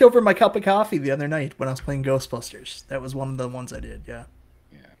 I knocked over my cup of coffee the other night when I was playing Ghostbusters. That was one of the ones I did, yeah.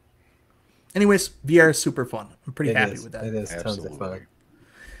 Anyways, VR is super fun. I'm pretty happy with that. It is tons of fun.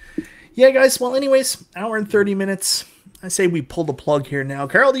 Yeah, guys. Well, anyways, hour and 30 minutes. I say we pull the plug here now.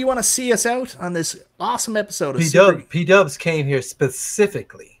 Carol, do you want to see us out on this awesome episode of P-Dubs came here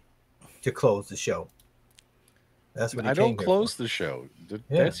specifically to close the show. That's what he I came don't here close for. the show.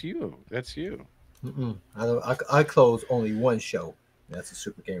 That's you. That's you. I close only one show. That's a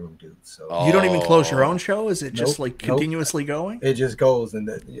Super Game Room Dude. So you don't even close your own show? Is it just like continuously going? It just goes, and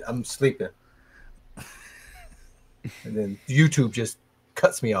I'm sleeping, and then YouTube just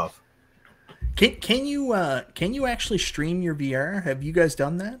cuts me off. Can you actually stream your VR? Have you guys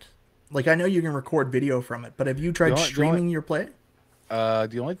done that? Like, I know you can record video from it, but have you tried streaming your play?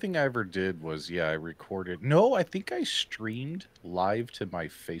 The only thing I ever did was, I recorded. No, I think I streamed live to my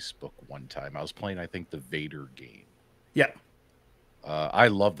Facebook one time. I was playing, I think, the Vader game. Yeah. I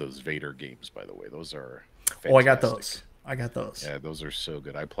love those Vader games, by the way. Those are fantastic. Oh, I got those. Yeah, those are so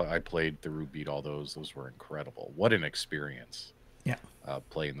good. I played through, beat all those. Those were incredible. What an experience. Yeah.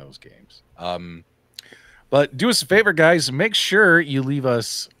 Playing those games. But do us a favor, guys. Make sure you leave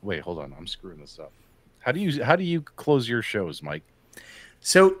us. Wait, hold on. I'm screwing this up. How do you close your shows, Mike?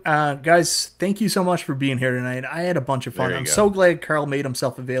 So, guys, thank you so much for being here tonight. I had a bunch of fun. I'm so glad Carl made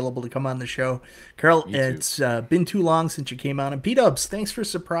himself available to come on the show. Carl, it's been too long since you came on. And P-Dubs, thanks for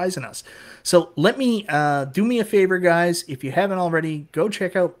surprising us. So let me do me a favor, guys. If you haven't already, go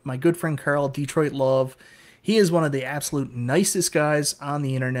check out my good friend Carl, Detroit Love. He is one of the absolute nicest guys on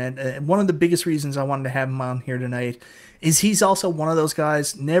the internet. And one of the biggest reasons I wanted to have him on here tonight is he's also one of those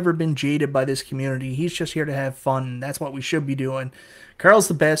guys, never been jaded by this community. He's just here to have fun. That's what we should be doing. Carl's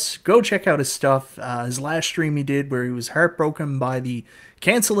the best. Go check out his stuff. His last stream he did where he was heartbroken by the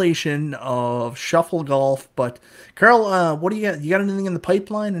cancellation of Shuffle Golf. But Carl, what do you got? You got anything in the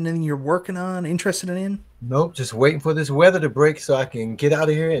pipeline? Anything you're working on, interested in? Nope, just waiting for this weather to break so I can get out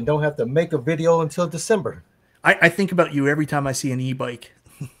of here and don't have to make a video until December. I think about you every time I see an e-bike.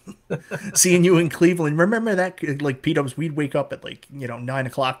 Seeing you in Cleveland. Remember that, like, P-Dubs, we'd wake up at, like, 9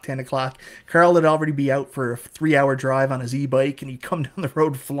 o'clock, 10 o'clock. Carl would already be out for a 3-hour drive on his e-bike, and he'd come down the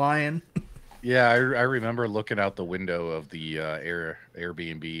road flying. Yeah, I remember looking out the window of the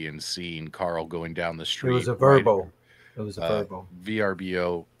Airbnb and seeing Carl going down the street. It was a Verbo. It was a Verbo.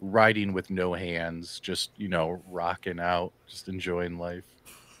 VRBO, riding with no hands, just, rocking out, just enjoying life.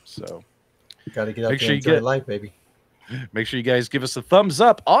 So, you got to get out there and enjoy life, baby. Make sure you guys give us a thumbs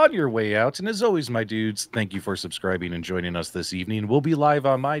up on your way out. And as always, my dudes, thank you for subscribing and joining us this evening. We'll be live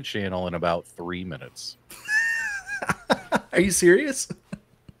on my channel in about 3 minutes. Are you serious?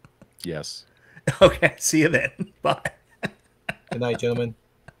 Yes. Okay, see you then. Bye. Good night, gentlemen.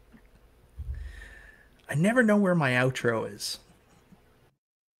 I never know where my outro is.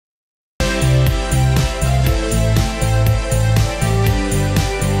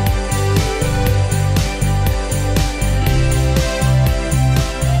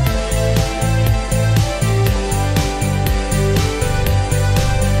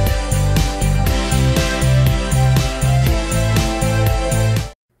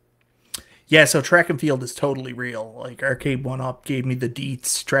 Yeah, so Track and Field is totally real. Like, Arcade1Up gave me the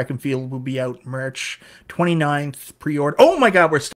deets. Track and Field will be out March 29th, pre-order. Oh my God, we're